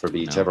just, for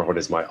me, Trevor Horn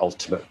is my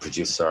ultimate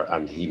producer,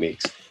 and he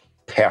makes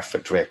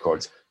perfect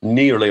records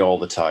nearly all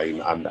the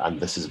time, and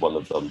this is one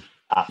of them.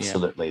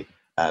 Absolutely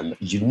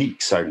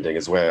unique sounding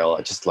as well,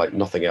 just like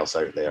nothing else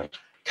out there.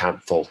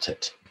 Can't fault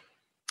it.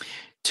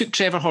 Took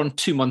Trevor Horn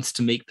 2 months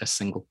to make this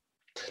single.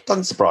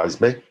 Doesn't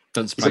surprise me.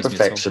 Doesn't surprise me. He's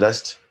a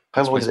perfectionist.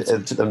 How long was it?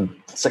 It took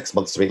them 6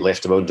 months to make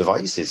Left of Own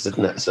Devices,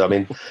 didn't it? So, I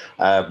mean...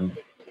 and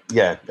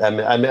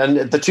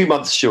the 2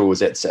 months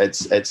shows it's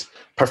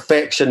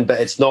perfection, but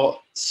it's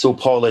not so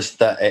polished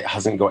that it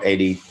hasn't got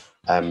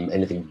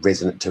anything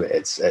resonant to it.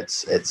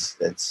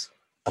 It's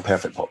a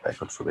perfect pop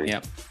record for me.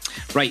 Yeah.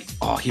 Right.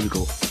 Oh, here we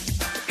go.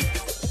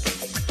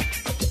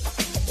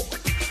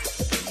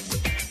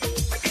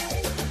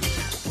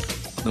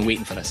 I've been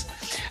waiting for this.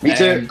 Me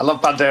too. I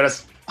love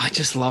Banderas. I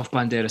just love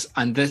Banderas.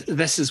 And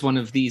this is one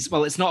of these,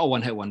 well, it's not a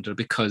one-hit wonder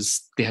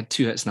because they had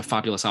 2 hits in a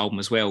fabulous album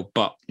as well,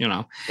 but,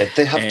 Did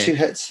they have 2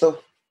 hits, though?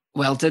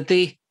 Well, did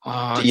they?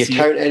 Do you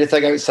count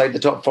anything outside the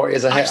top 40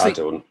 as a hit? I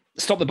don't.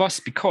 Stop the Bus,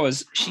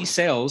 because She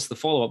Sells, the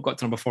follow-up, got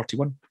to number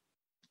 41.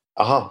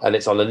 And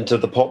it's on Into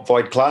the Pop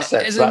Void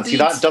Classics.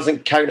 That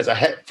doesn't count as a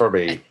hit for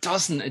me. It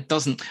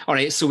doesn't. All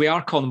right, so we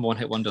are calling them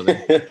one-hit wonder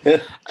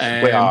then.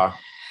 We are.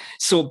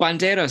 So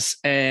Banderas...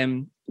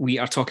 we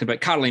are talking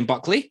about Caroline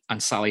Buckley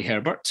and Sally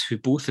Herbert, who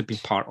both have been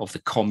part of the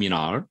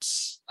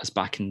Communards as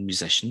backing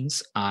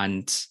musicians.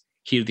 And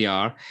here they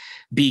are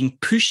being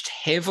pushed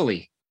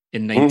heavily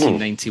in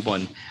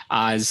 1991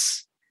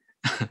 as...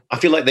 I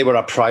feel like they were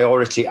a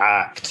priority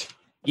act.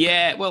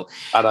 Yeah, well...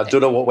 And I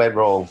don't know what went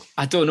wrong.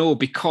 I don't know,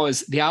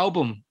 because the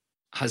album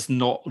has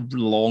not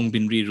long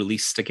been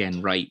re-released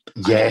again, Ripe.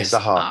 Yes,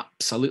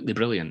 absolutely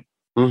brilliant.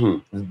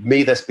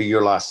 May This Be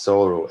Your Last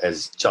Sorrow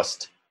is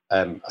just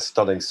a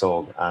stunning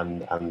song,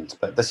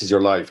 but This Is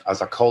Your Life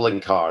as a calling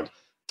card,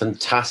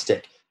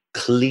 fantastic,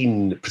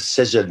 clean,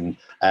 precision,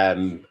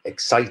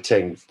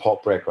 exciting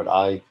pop record.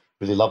 I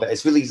really love it.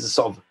 It's really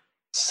sort of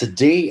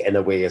sedate in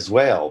a way as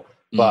well,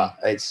 but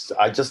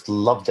I just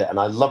loved it, and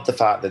I love the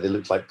fact that they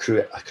looked like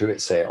a Cruet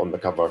set on the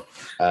cover.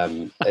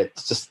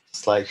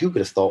 It's like, who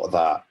could have thought of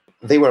that?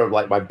 They were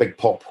like my big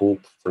pop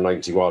hope for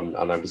 '91,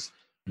 and I was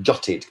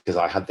gutted because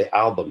I had the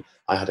album.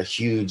 I had a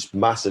huge,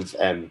 massive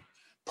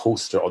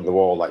poster on the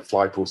wall, like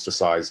fly poster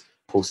size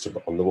poster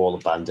on the wall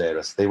of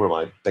Banderas. They were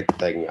my big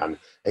thing, and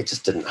it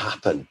just didn't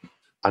happen.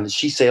 And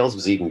She Sails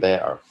was even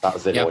better. That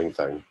was the annoying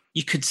thing.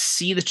 You could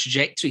see the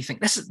trajectory. You think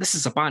this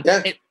is a band.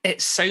 Yeah.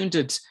 It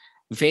sounded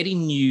very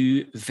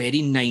new,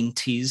 very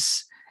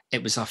 90s.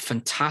 It was a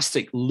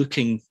fantastic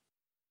looking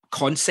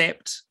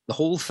concept, the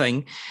whole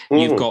thing.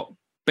 You've got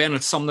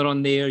Bernard Sumner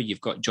on there.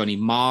 You've got Johnny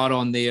Marr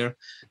on there.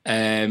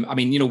 I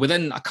mean,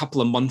 within a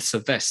couple of months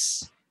of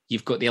this,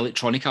 you've got the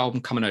electronic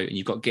album coming out, and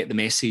you've got Get the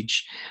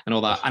Message and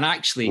all that. And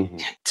actually,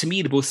 to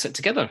me, they both sit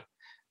together.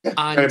 Yeah,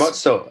 and very much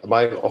so.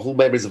 My whole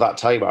memories of that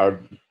time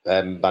are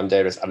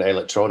Banderas and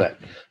electronic.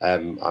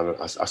 And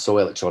I saw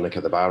electronic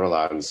at the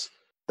Barrowlands,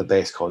 the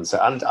best concert.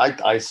 And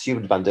I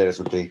assumed Banderas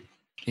would be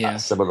at a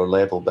similar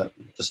level, but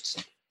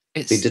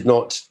they did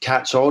not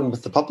catch on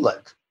with the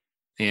public.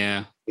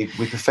 Yeah. We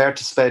prefer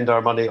to spend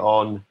our money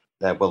on,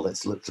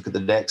 let's look at the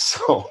next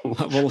song.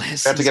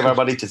 Let's give our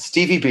money to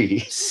Stevie B.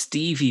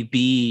 Stevie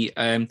B.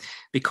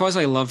 Because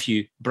I Love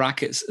You,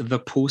 brackets, the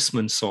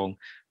Postman song.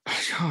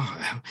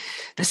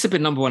 This had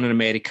been number one in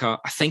America,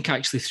 I think,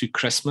 actually through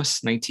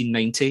Christmas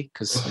 1990,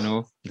 because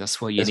that's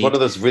what you need. It's one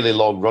of those really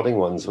long running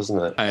ones,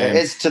 wasn't it? It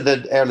is to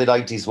the early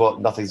 90s what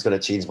Nothing's Gonna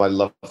Change My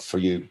Love for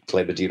You,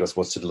 Glenn Medeiros,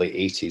 was to the late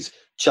 80s.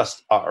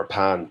 Just utter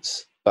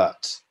pants,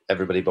 but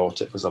everybody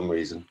bought it for some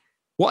reason.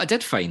 What I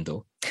did find,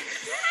 though,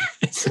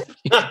 is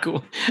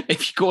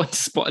if you go onto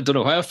Spot, I don't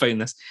know how I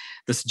found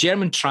this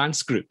German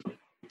trance group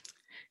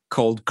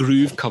called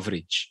Groove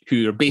Coverage,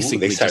 who are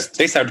basically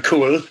they sound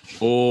cool.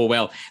 Oh,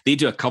 well, they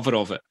do a cover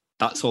of it.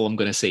 That's all I'm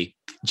going to say.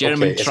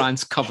 German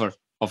trance cover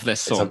of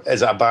this song.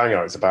 Is it a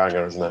banger? It's a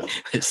banger, isn't it?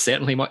 It's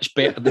certainly much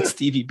better than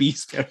Stevie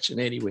B's version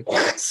anyway.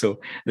 So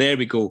there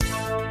we go.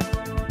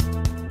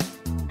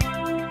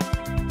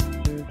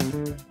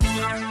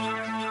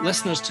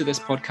 Listeners to this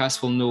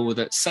podcast will know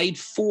that side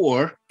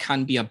 4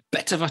 can be a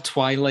bit of a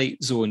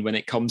twilight zone when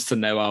it comes to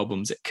Now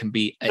albums. It can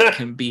be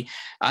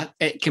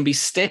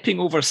stepping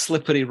over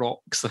slippery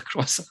rocks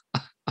across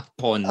a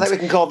pond. I think we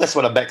can call this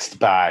one a mixed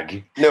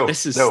bag.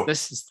 This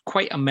is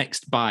quite a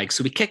mixed bag.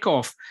 So we kick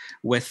off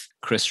with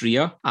Chris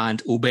Rea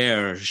and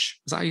Auberge. Is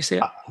that how you say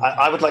it?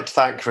 I would like to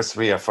thank Chris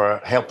Rea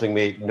for helping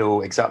me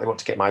know exactly what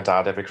to get my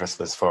dad every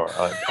Christmas for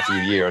a few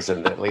years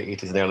in the late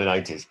 80s and early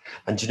 90s.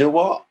 And do you know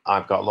what?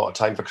 I've got a lot of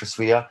time for Chris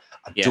Rea. I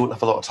don't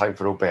have a lot of time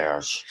for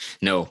Auberge.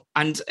 No.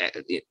 And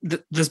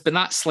there's been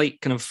that slight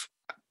kind of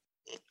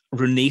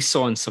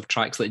renaissance of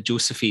tracks like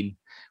Josephine,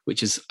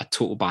 which is a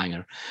total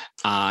banger.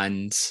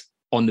 And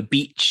On the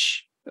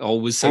Beach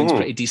always sounds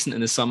pretty decent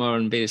in the summer,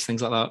 and various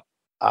things like that.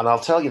 And I'll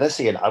tell you this,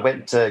 Ian, I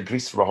went to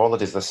Greece for my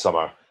holidays this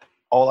summer.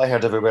 All I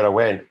heard everywhere I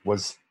went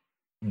was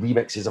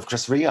remixes of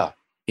Chris Rea.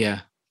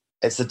 Yeah.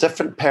 It's a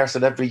different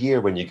person every year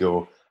when you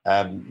go.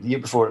 The year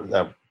before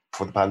the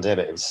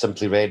pandemic, it was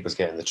Simply Red was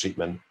getting the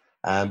treatment.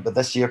 But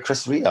this year,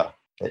 Chris Rea.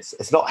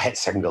 It's not a hit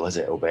single, is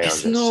it, Auberge?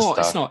 It's not.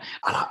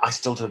 And I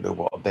still don't know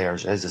what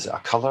Auberge is. Is it a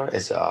colour?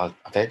 Is it a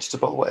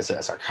vegetable? What is it?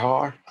 Is it a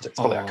car? It's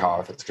probably a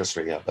car if it's Chris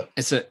Rea. But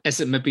is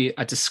it maybe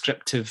a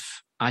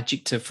descriptive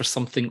adjective for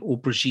something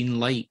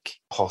aubergine-like?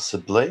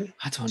 Possibly.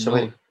 I don't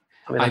know.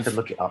 I can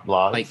look it up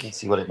live and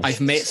see what it means.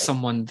 I've met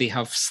someone, they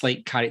have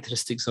slight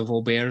characteristics of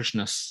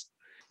aubergeness.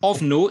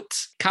 Of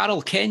note,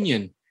 Carol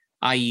Kenyon,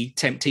 i.e.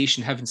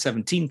 Temptation Heaven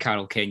 17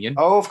 Carol Kenyon.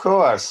 Oh, of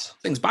course.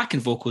 Things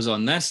backing vocals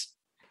on this.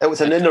 It was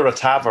an inn or a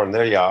tavern.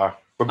 There you are.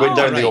 We're going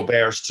down the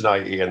Auberge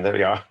tonight, Ian. There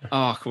you are.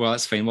 Oh, well,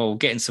 that's fine. Well, we're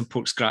getting some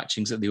pork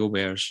scratchings at the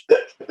Auberge.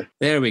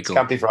 There we go.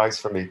 Scampy fries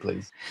for me,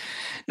 please.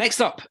 Next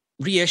up,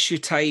 reissue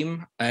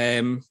time.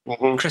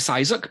 Chris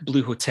Isaak,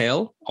 Blue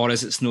Hotel, or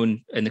as it's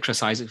known in the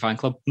Chris Isaak fan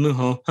club,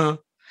 that's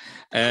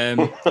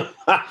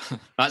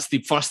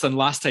the first and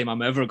last time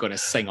I'm ever going to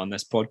sing on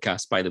this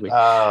podcast, by the way.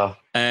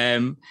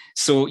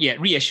 So yeah,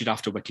 reissued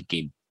after Wicked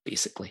Game,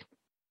 basically.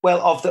 Well,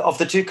 of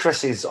the two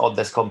Chris's on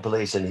this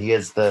compilation, he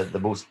is the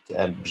most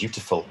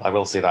beautiful. I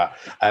will say that.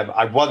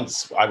 I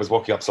was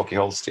walking up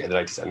Sauchiehall Street in the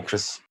 90s, and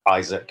Chris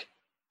Isaak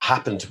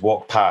happened to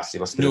walk past. He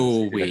must have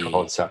been in a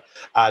concert,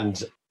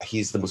 and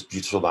he's the most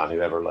beautiful man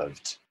who ever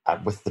lived,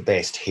 with the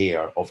best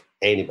hair of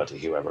anybody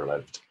who ever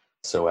lived.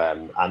 So,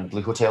 and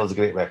Blue Hotel is a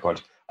great record.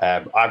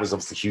 I was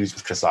obviously huge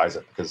with Chris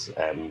Isaak because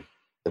there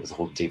was a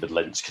whole David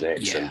Lynch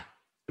connection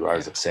who I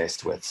was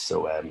obsessed with.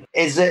 So,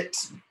 is it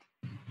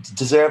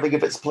deserving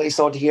of its place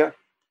on here?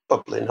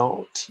 Probably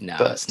not. No,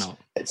 it's not.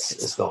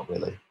 It's not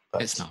really.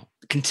 But it's not.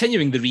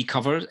 Continuing the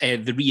recover,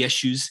 the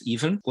reissues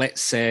even.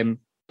 Let's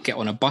get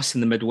on a bus in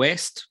the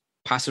Midwest,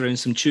 pass around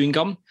some chewing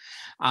gum,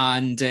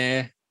 and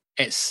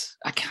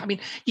I mean,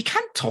 you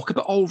can't talk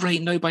about All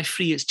Right Now by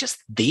Free. It's just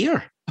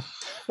there.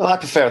 Well, I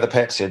prefer the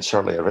Pepsi and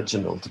Shirley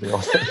original, to be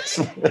honest.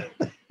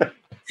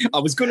 I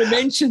was going to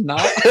mention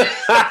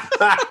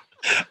that.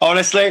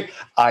 Honestly,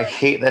 I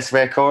hate this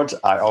record.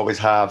 I always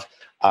have.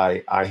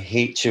 I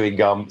hate chewing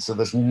gum, so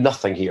there's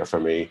nothing here for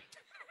me.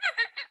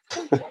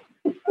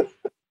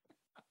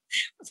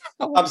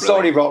 I'm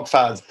sorry, rock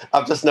fans.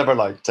 I've just never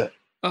liked it.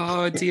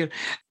 Oh, dear.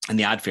 And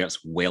the advert's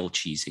well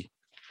cheesy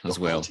as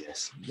well. God,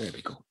 yes. There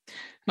we go.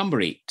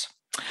 Number 8.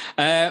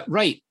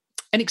 Right.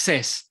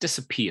 INXS,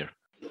 Disappear.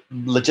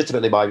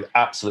 Legitimately my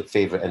absolute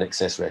favourite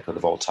INXS record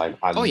of all time.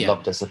 I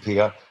love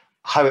Disappear.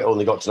 How it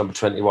only got to number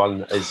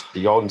 21 is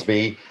beyond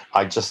me.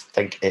 I just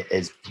think it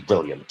is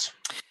brilliant.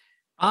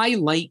 I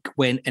like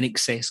when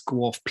INXS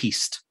go off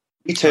piste.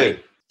 Me too.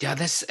 Right? Yeah,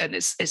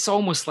 it's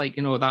almost like,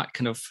 that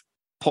kind of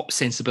pop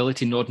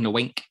sensibility, nodding a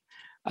wink.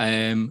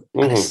 And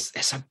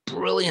it's a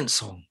brilliant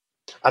song.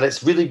 And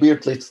it's really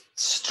weirdly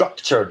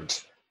structured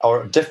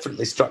or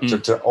differently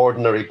structured to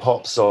ordinary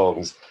pop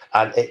songs.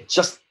 And it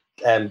just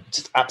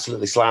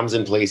absolutely slams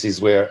in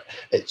places where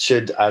it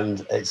should,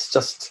 and it's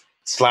just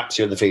slaps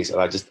you in the face. And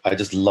I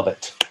just love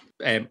it.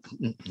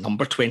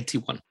 Number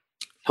 21.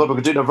 God,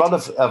 we're doing a run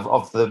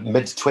of the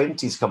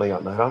mid-20s coming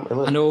up now, aren't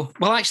we? I know.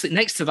 Well, actually,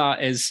 next to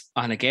that is,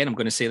 and again, I'm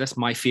going to say this,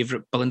 my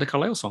favourite Belinda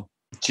Carlisle song.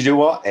 Do you know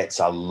what? It's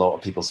a lot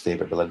of people's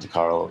favourite Belinda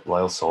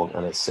Carlisle song,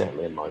 and it's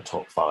certainly in my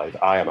top 5.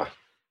 I am a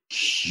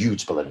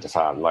huge Belinda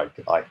fan. Like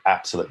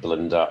absolute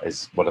Belinda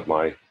is one of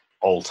my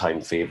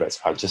all-time favourites.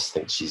 I just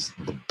think she's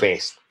the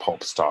best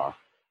pop star.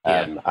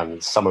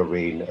 And Summer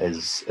Rain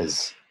is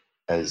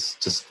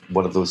just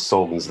one of those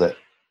songs that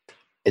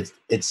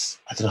it's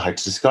I don't know how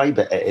to describe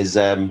it. It is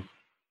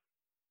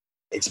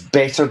it's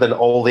better than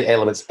all the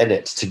elements in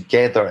it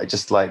together. It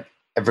just like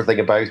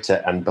everything about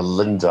it, and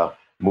Belinda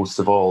most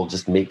of all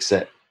just makes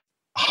it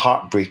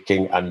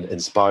heartbreaking and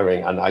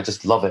inspiring, and I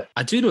just love it.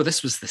 I do know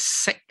this was the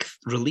 6th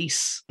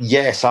release.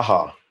 Yes,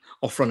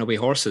 of Runaway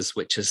Horses,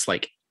 which is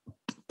like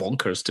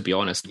bonkers, to be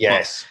honest.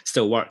 Yes,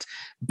 still worked.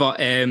 But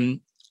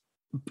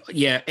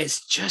yeah,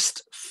 it's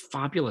just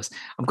fabulous.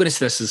 I'm going to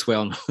say this as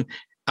well.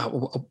 I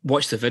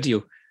watched the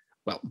video.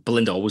 Well,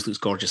 Belinda always looks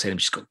gorgeous, and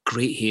she's got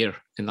great hair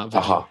in that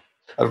video.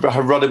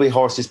 Her Runaway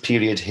Horses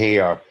period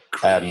hair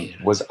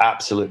was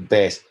absolute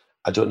best.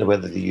 I don't know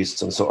whether they used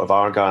some sort of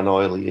argan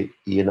oil.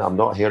 Ian, I'm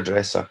not a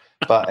hairdresser,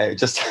 but it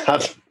just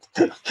had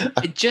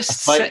it just a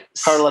slight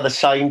curl and a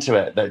shine to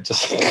it. That it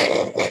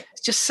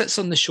just sits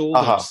on the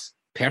shoulders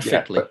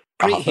perfectly. Yeah,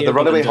 great hair. The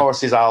Runaway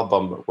Horses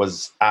album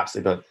was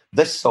absolutely brilliant.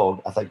 This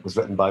song, I think, was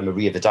written by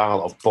Maria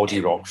Vidal of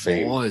Body Rock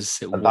fame.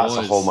 That's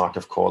a hallmark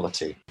of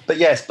quality. But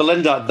yes,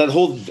 Belinda, the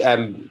whole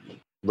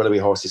Runaway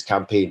Horses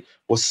campaign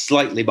was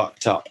slightly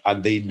mucked up,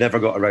 and they never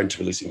got around to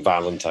releasing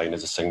Valentine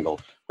as a single,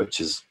 which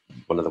is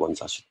one of the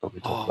ones I should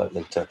probably talk about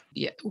later.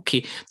 Yeah,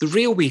 okay. The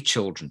Railway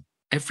Children,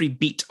 Every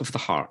Beat of the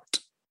Heart.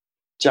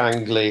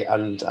 Jangly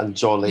and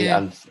jolly,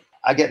 and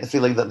I get the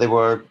feeling that they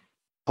were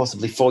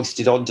possibly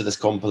foisted onto this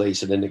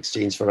compilation in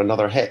exchange for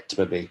another hit,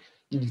 maybe.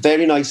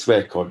 Very nice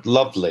record,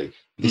 lovely.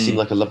 They seem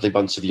like a lovely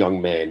bunch of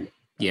young men.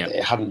 Yeah.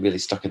 It hadn't really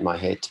stuck in my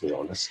head, to be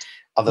honest,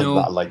 other than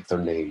that I like their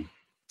name.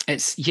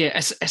 It's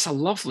a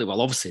lovely, well,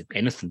 obviously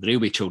anything, the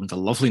Railway Children's a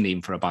lovely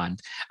name for a band.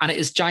 And it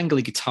is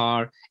jangly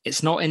guitar.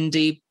 It's not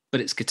indie,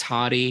 but it's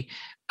guitar-y,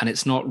 and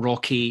it's not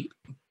rocky,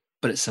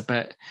 but it's a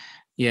bit,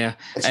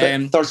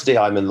 It's Thursday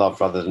I'm in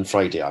love rather than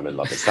Friday I'm in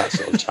love. It's that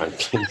sort of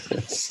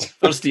jangly.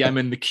 Thursday I'm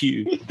in the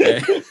queue.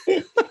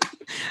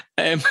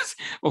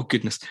 Oh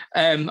goodness.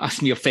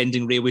 That's me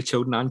offending Railway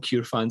Children and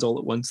Cure fans all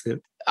at once there.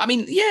 I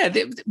mean,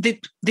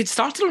 they'd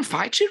started on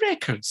Factory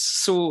Records,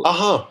 so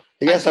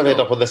yes, I read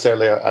up on this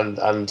earlier,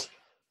 and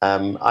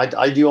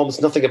I knew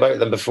almost nothing about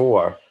them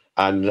before,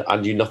 and I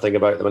knew nothing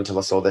about them until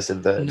I saw this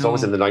it's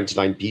always in the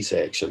 99p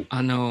section.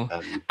 I know,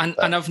 and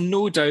I've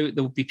no doubt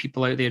there will be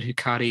people out there who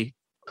carry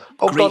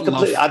God,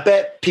 completely. I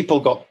bet people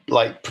got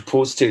like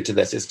proposed to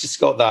this. It's just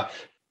got that.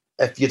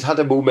 If you'd had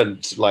a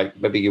moment, like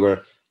maybe you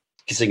were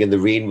kissing in the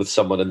rain with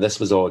someone and this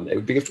was on, it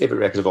would be your favourite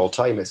record of all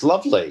time. It's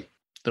lovely.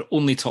 They're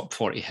only top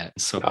 40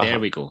 hits, so there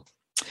we go.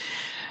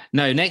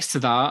 Now, next to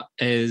that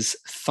is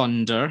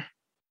Thunder.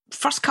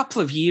 First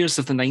couple of years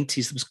of the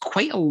 90s, there was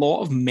quite a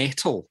lot of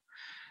metal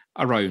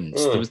around.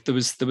 There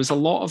was a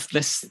lot of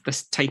this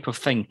type of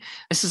thing.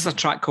 This is a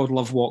track called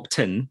Love Walked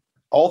In.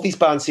 All these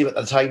bands at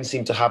the time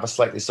seemed to have a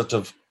slightly sort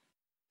of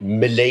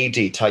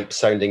Milady type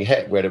sounding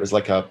hit where it was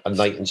like a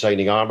knight in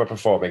shining armour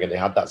performing, and they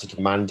had that sort of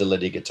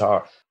mandolin-y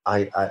guitar.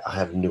 I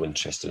have no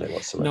interest in it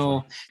whatsoever.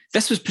 No,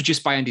 this was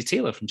produced by Andy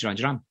Taylor from Duran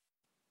Duran.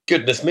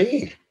 Goodness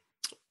me.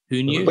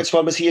 Who knew? Which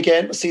one was he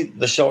again? Was he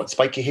the short,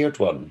 spiky-haired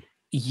one?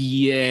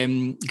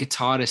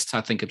 Guitarist,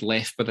 I think, had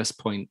left by this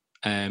point,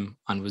 and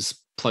was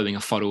ploughing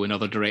a furrow in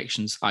other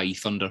directions, i.e.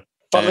 Thunder.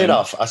 Funnily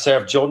enough, I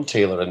served John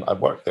Taylor at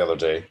work the other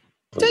day.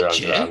 Did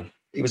you? Duran.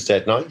 He was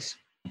dead nice.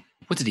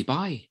 What did he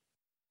buy?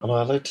 Am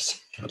I allowed to say?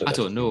 I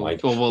don't know.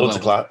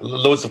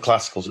 Loads of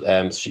classical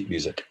sheet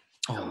music.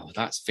 Oh,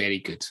 that's very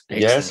good.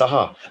 Excellent. Yes,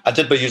 I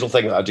did my usual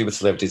thing that I do with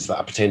celebrities, that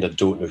I pretend I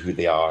don't know who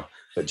they are.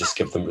 but just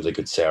give them really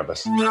good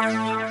service.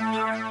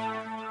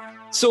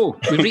 So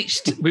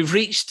we've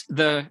reached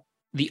the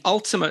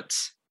ultimate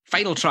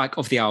final track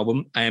of the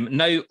album.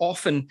 Now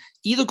often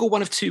either go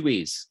one of two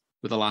ways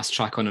with the last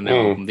track on an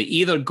album. They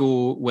either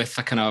go with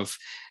a kind of,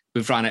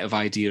 we've ran out of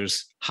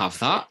ideas, have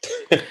that,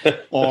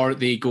 or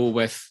they go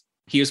with,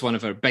 here's one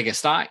of our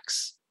biggest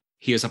acts,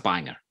 here's a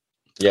banger.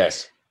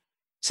 Yes.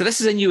 So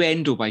this is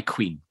Innuendo by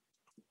Queen.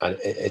 And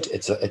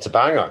it's a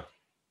banger.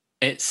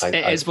 It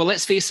is. Well,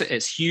 let's face it,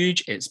 it's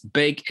huge, it's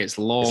big, it's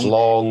long. It's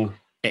long.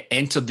 It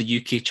entered the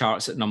UK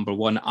charts at number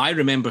 1. I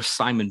remember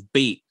Simon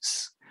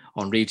Bates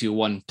on Radio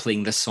 1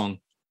 playing this song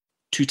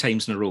 2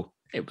 times in a row.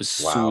 It was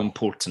so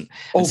important.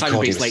 And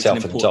Simon Bates, he was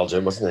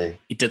self-indulgent, wasn't he?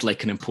 He did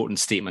like an important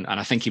statement, and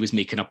I think he was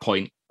making a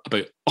point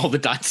about all the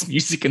dance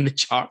music in the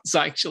charts,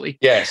 actually.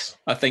 Yes.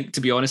 I think,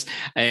 to be honest.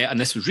 And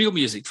this was real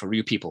music for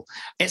real people.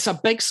 It's a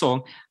big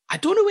song. I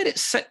don't know where it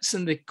sits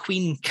in the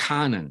Queen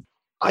canon.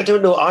 I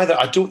don't know either.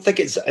 I don't think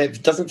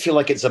it doesn't feel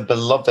like it's a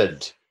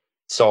beloved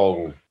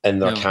song in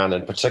their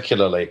canon,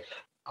 particularly.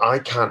 I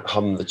can't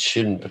hum the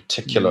tune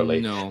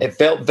particularly. No. It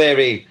felt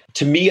very,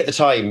 to me at the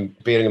time,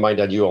 bearing in mind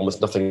I knew almost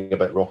nothing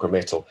about rock or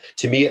metal,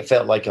 to me it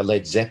felt like a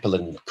Led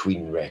Zeppelin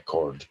Queen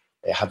record.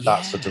 It had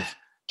that sort of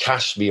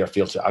cashmere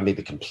feel to it. I may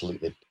be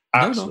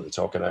absolutely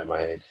talking out of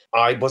my head.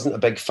 I wasn't a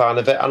big fan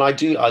of it, and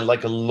I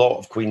like a lot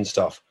of Queen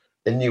stuff.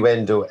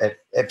 Innuendo, it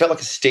felt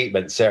like a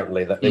statement,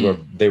 certainly, that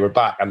they were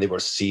back and they were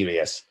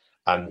serious,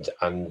 and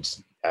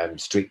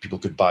straight people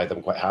could buy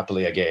them quite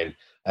happily again.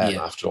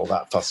 After all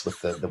that fuss with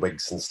the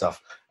wigs and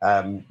stuff.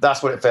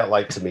 That's what it felt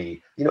like to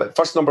me. You know,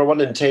 first number 1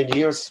 in 10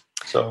 years.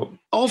 So,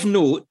 of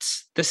note,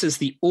 this is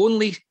the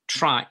only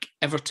track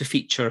ever to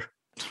feature,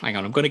 hang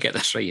on, I'm going to get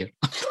this right here.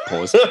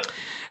 Pause.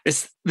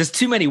 There's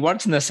too many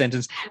words in this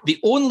sentence. The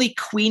only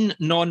Queen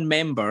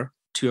non-member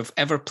to have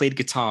ever played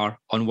guitar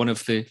on one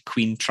of the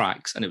Queen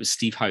tracks, and it was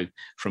Steve Howe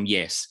from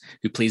Yes,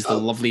 who plays the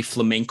lovely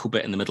flamenco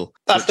bit in the middle.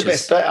 That's the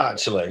best bit,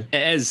 actually.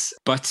 It is.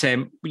 But,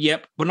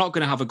 we're not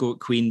going to have a go at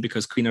Queen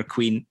because Queen are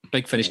Queen.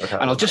 Big finish.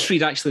 And I'll just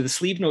read, actually, the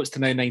sleeve notes to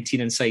Now 19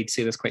 inside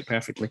say this quite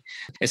perfectly.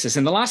 It says,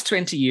 in the last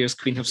 20 years,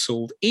 Queen have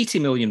sold 80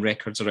 million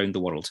records around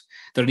the world.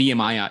 They're an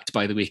EMI act,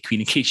 by the way,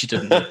 Queen, in case you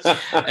didn't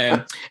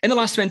know. In the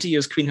last 20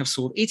 years, Queen have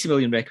sold 80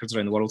 million records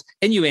around the world.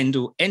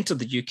 Innuendo entered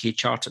the UK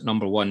chart at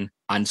number 1,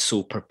 and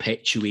so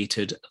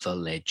perpetuated the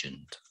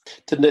legend.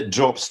 Didn't it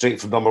drop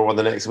straight from number 1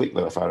 the next week,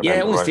 though, if I remember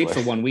it only rightly?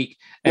 stayed for 1 week.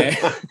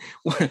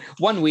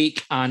 1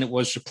 week, and it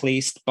was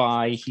replaced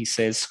by, he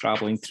says,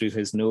 scrabbling through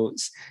his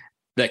notes,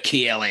 the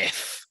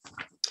KLF.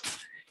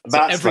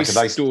 That's every like a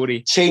nice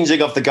story.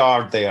 Changing of the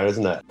guard there,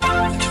 isn't it?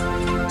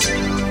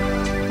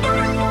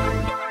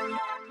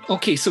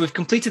 Okay, so we've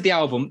completed the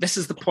album. This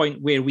is the point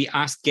where we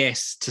ask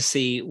guests to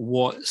say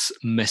what's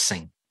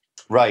missing.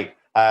 Right.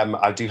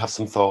 I do have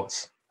some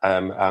thoughts.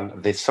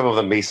 And some of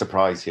them may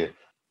surprise you.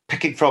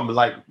 Picking from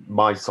like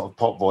my sort of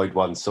pop void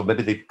ones, so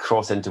maybe they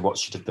cross into what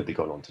should have maybe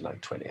gone on to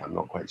Night 20. I'm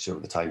not quite sure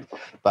at the time.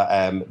 But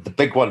the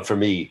big one for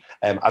me,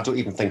 I don't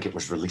even think it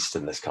was released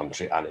in this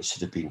country, and it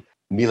should have been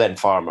Mylène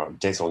Farmer,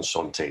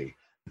 Désenchanté,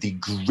 the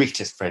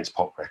greatest French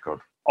pop record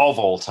of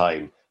all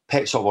time.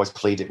 Pet Shop Boys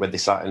played it when they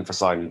sat in for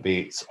Simon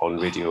Bates on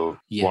Radio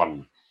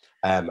 1,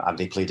 and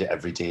they played it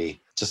every day.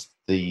 Just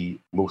the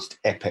most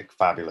epic,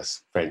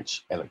 fabulous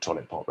French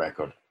electronic pop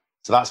record.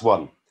 So that's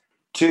one.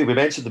 2, we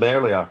mentioned them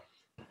earlier.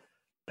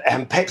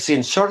 Pepsi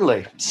and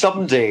Shirley,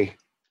 Someday.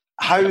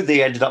 How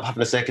they ended up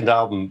having a second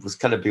album was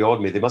kind of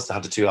beyond me. They must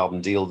have had a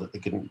 2-album deal that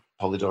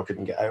Polydor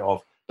couldn't get out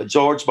of. But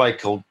George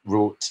Michael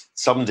wrote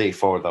Someday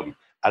for them,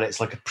 and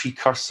it's like a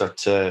precursor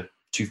to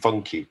Too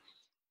Funky.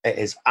 It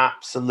is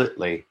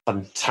absolutely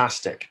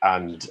fantastic,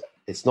 and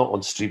it's not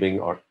on streaming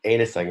or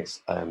anything.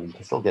 It's you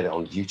can still get it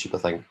on YouTube, I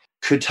think.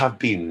 Could have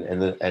been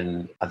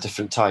in a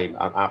different time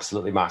an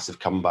absolutely massive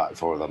comeback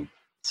for them.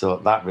 So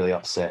that really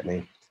upset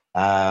me.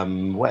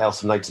 What else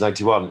from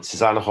 1991?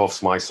 Susanna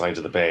Hoff's My Side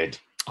of the Bed.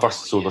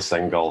 First solo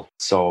single.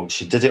 So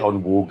she did it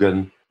on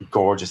Wogan.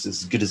 Gorgeous.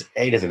 It's as good as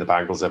anything the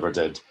Bangles ever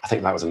did. I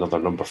think that was another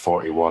number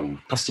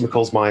 41. Kirsty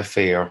MacColl's My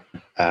Affair.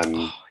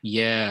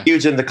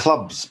 Huge in the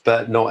clubs,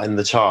 but not in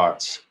the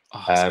charts.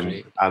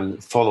 Great.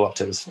 And follow-up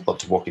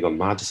to Walking on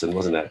Madison,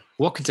 wasn't it?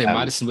 Walking Down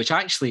Madison, which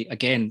actually,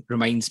 again,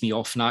 reminds me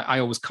of, and I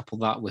always couple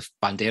that with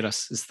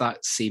Banderas. Is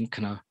that same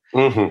kind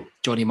of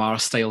Johnny Marr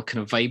style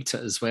kind of vibe to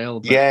it as well?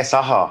 But... Yes,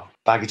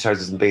 baggy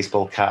trousers and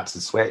baseball caps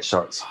and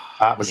sweatshirts.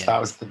 That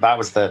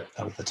was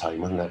the time,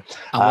 wasn't it?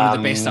 And one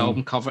of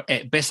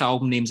the best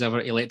album names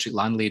ever, Electric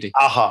Landlady.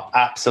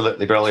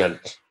 Absolutely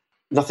brilliant.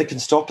 Nothing Can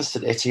Stop Us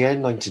at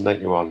Etienne,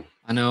 1991.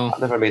 I know. I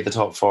never made the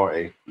top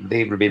 40.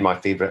 They remain my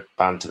favourite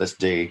band to this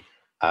day,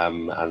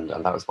 and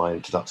that was my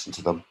introduction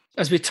to them.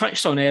 As we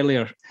touched on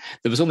earlier,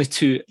 there was only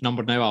 2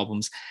 Number Now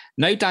albums.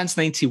 Now Dance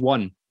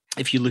 91,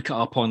 if you look it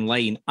up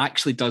online,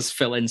 actually does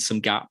fill in some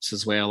gaps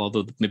as well,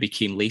 although maybe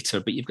came later.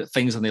 But you've got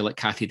things on there like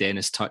Kathy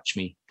Dennis, Touch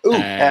Me.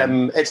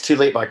 It's Too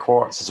Late by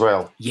Quartz as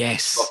well.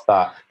 Yes. Got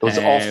that. Those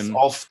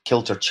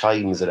off-kilter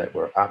chimes in it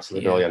were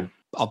absolutely brilliant.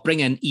 I'll bring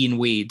in Ian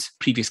Wade,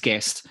 previous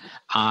guest,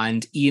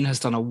 and Ian has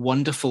done a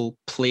wonderful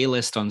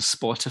playlist on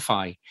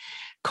Spotify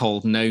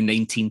called Now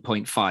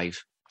 19.5.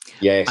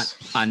 Yes.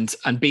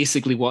 And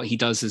basically what he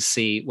does is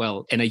say,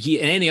 well, in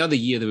any other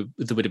year,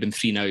 there would have been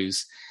 3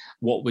 nows.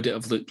 What would it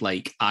have looked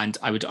like? And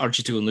I would urge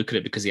you to go and look at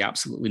it because he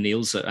absolutely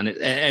nails it. And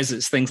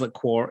it's things like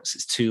Quartz,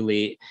 It's Too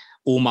Late,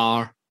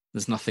 Omar,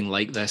 There's Nothing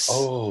Like This.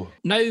 Oh.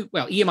 Now,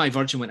 well, EMI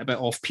Virgin went a bit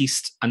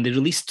off-piste and they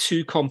released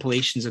 2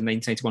 compilations in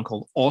 1991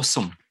 called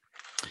Awesome,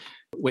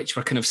 which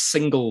were kind of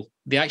single.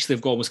 They actually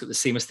have almost got the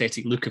same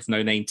aesthetic look of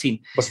Now 19.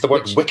 What's the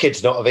word?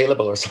 Wicked not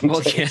available or something?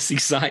 Well, yes,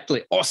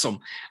 exactly. Awesome.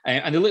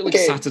 And they look like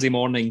Saturday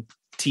morning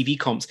TV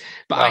comps.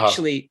 But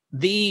actually,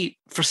 they,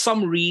 for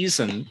some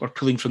reason, were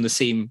pulling from the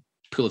same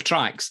pool of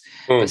tracks,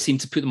 but seem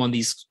to put them on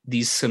these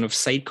kind of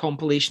side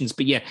compilations.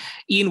 But yeah,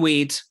 Ian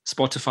Wade,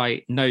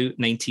 Spotify, Now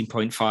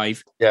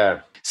 19.5.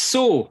 Yeah.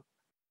 So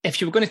if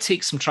you were going to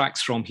take some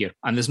tracks from here,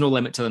 and there's no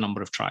limit to the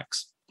number of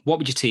tracks, what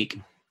would you take?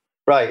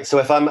 Right. So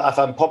if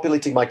I'm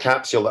populating my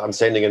capsule that I'm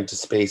sending into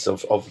space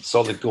of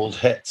solid gold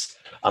hits,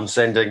 I'm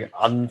sending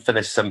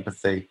Unfinished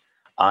Sympathy.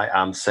 I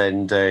am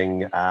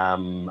sending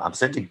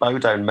Bow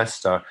Down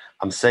Mister.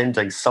 I'm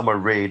sending Summer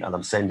Rain, and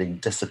I'm sending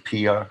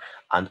Disappear,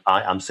 and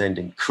I am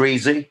sending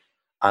Crazy,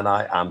 and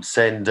I am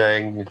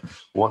sending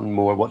one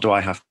more. What do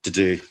I have to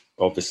do?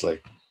 Obviously.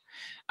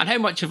 And how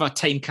much of a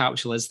time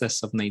capsule is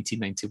this of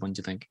 1991? Do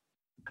you think?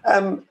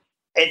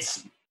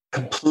 It's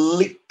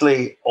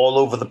completely all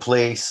over the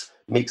place.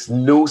 Makes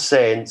no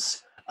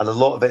sense, and a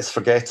lot of it's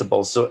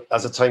forgettable. So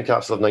as a time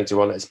capsule of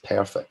 91, it's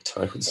perfect,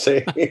 I would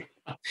say.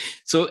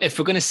 So if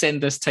we're going to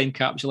send this time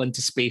capsule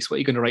into space, what are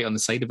you going to write on the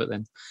side of it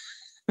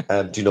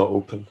then? Do not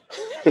open.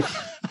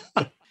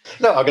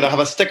 No, I'm going to have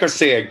a sticker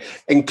saying,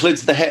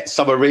 includes the hit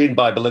Summer Rain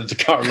by Belinda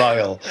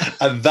Carlisle,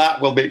 and that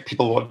will make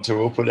people want to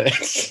open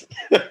it.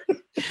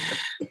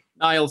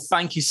 Niall,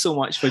 thank you so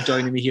much for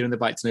joining me here on the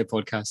Back to Now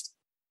podcast.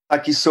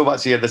 Thank you so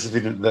much, Ian. This has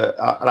been an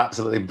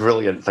absolutely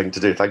brilliant thing to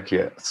do. Thank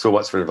you so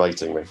much for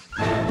inviting me.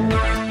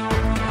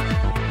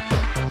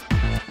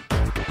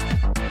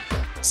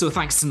 So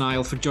thanks to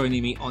Niall for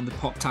joining me on the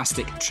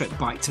Poptastic trip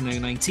back to Now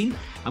 19.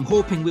 I'm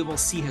hoping we will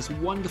see his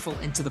wonderful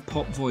Into the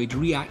Pop Void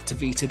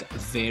reactivated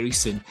very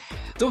soon.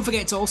 Don't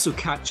forget to also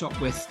catch up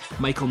with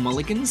Michael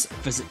Mulligan's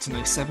Visit to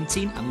Now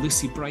 17 and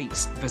Lucy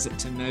Bright's Visit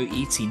to Now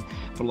 18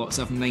 for lots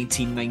of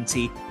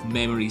 1990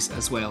 memories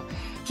as well.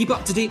 Keep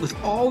up to date with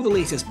all the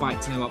latest Back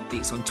to Now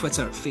updates on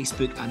Twitter,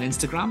 Facebook and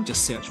Instagram.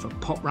 Just search for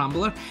Pop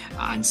Rambler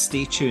and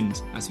stay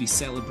tuned as we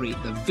celebrate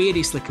the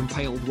variously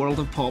compiled world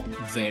of pop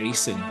very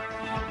soon.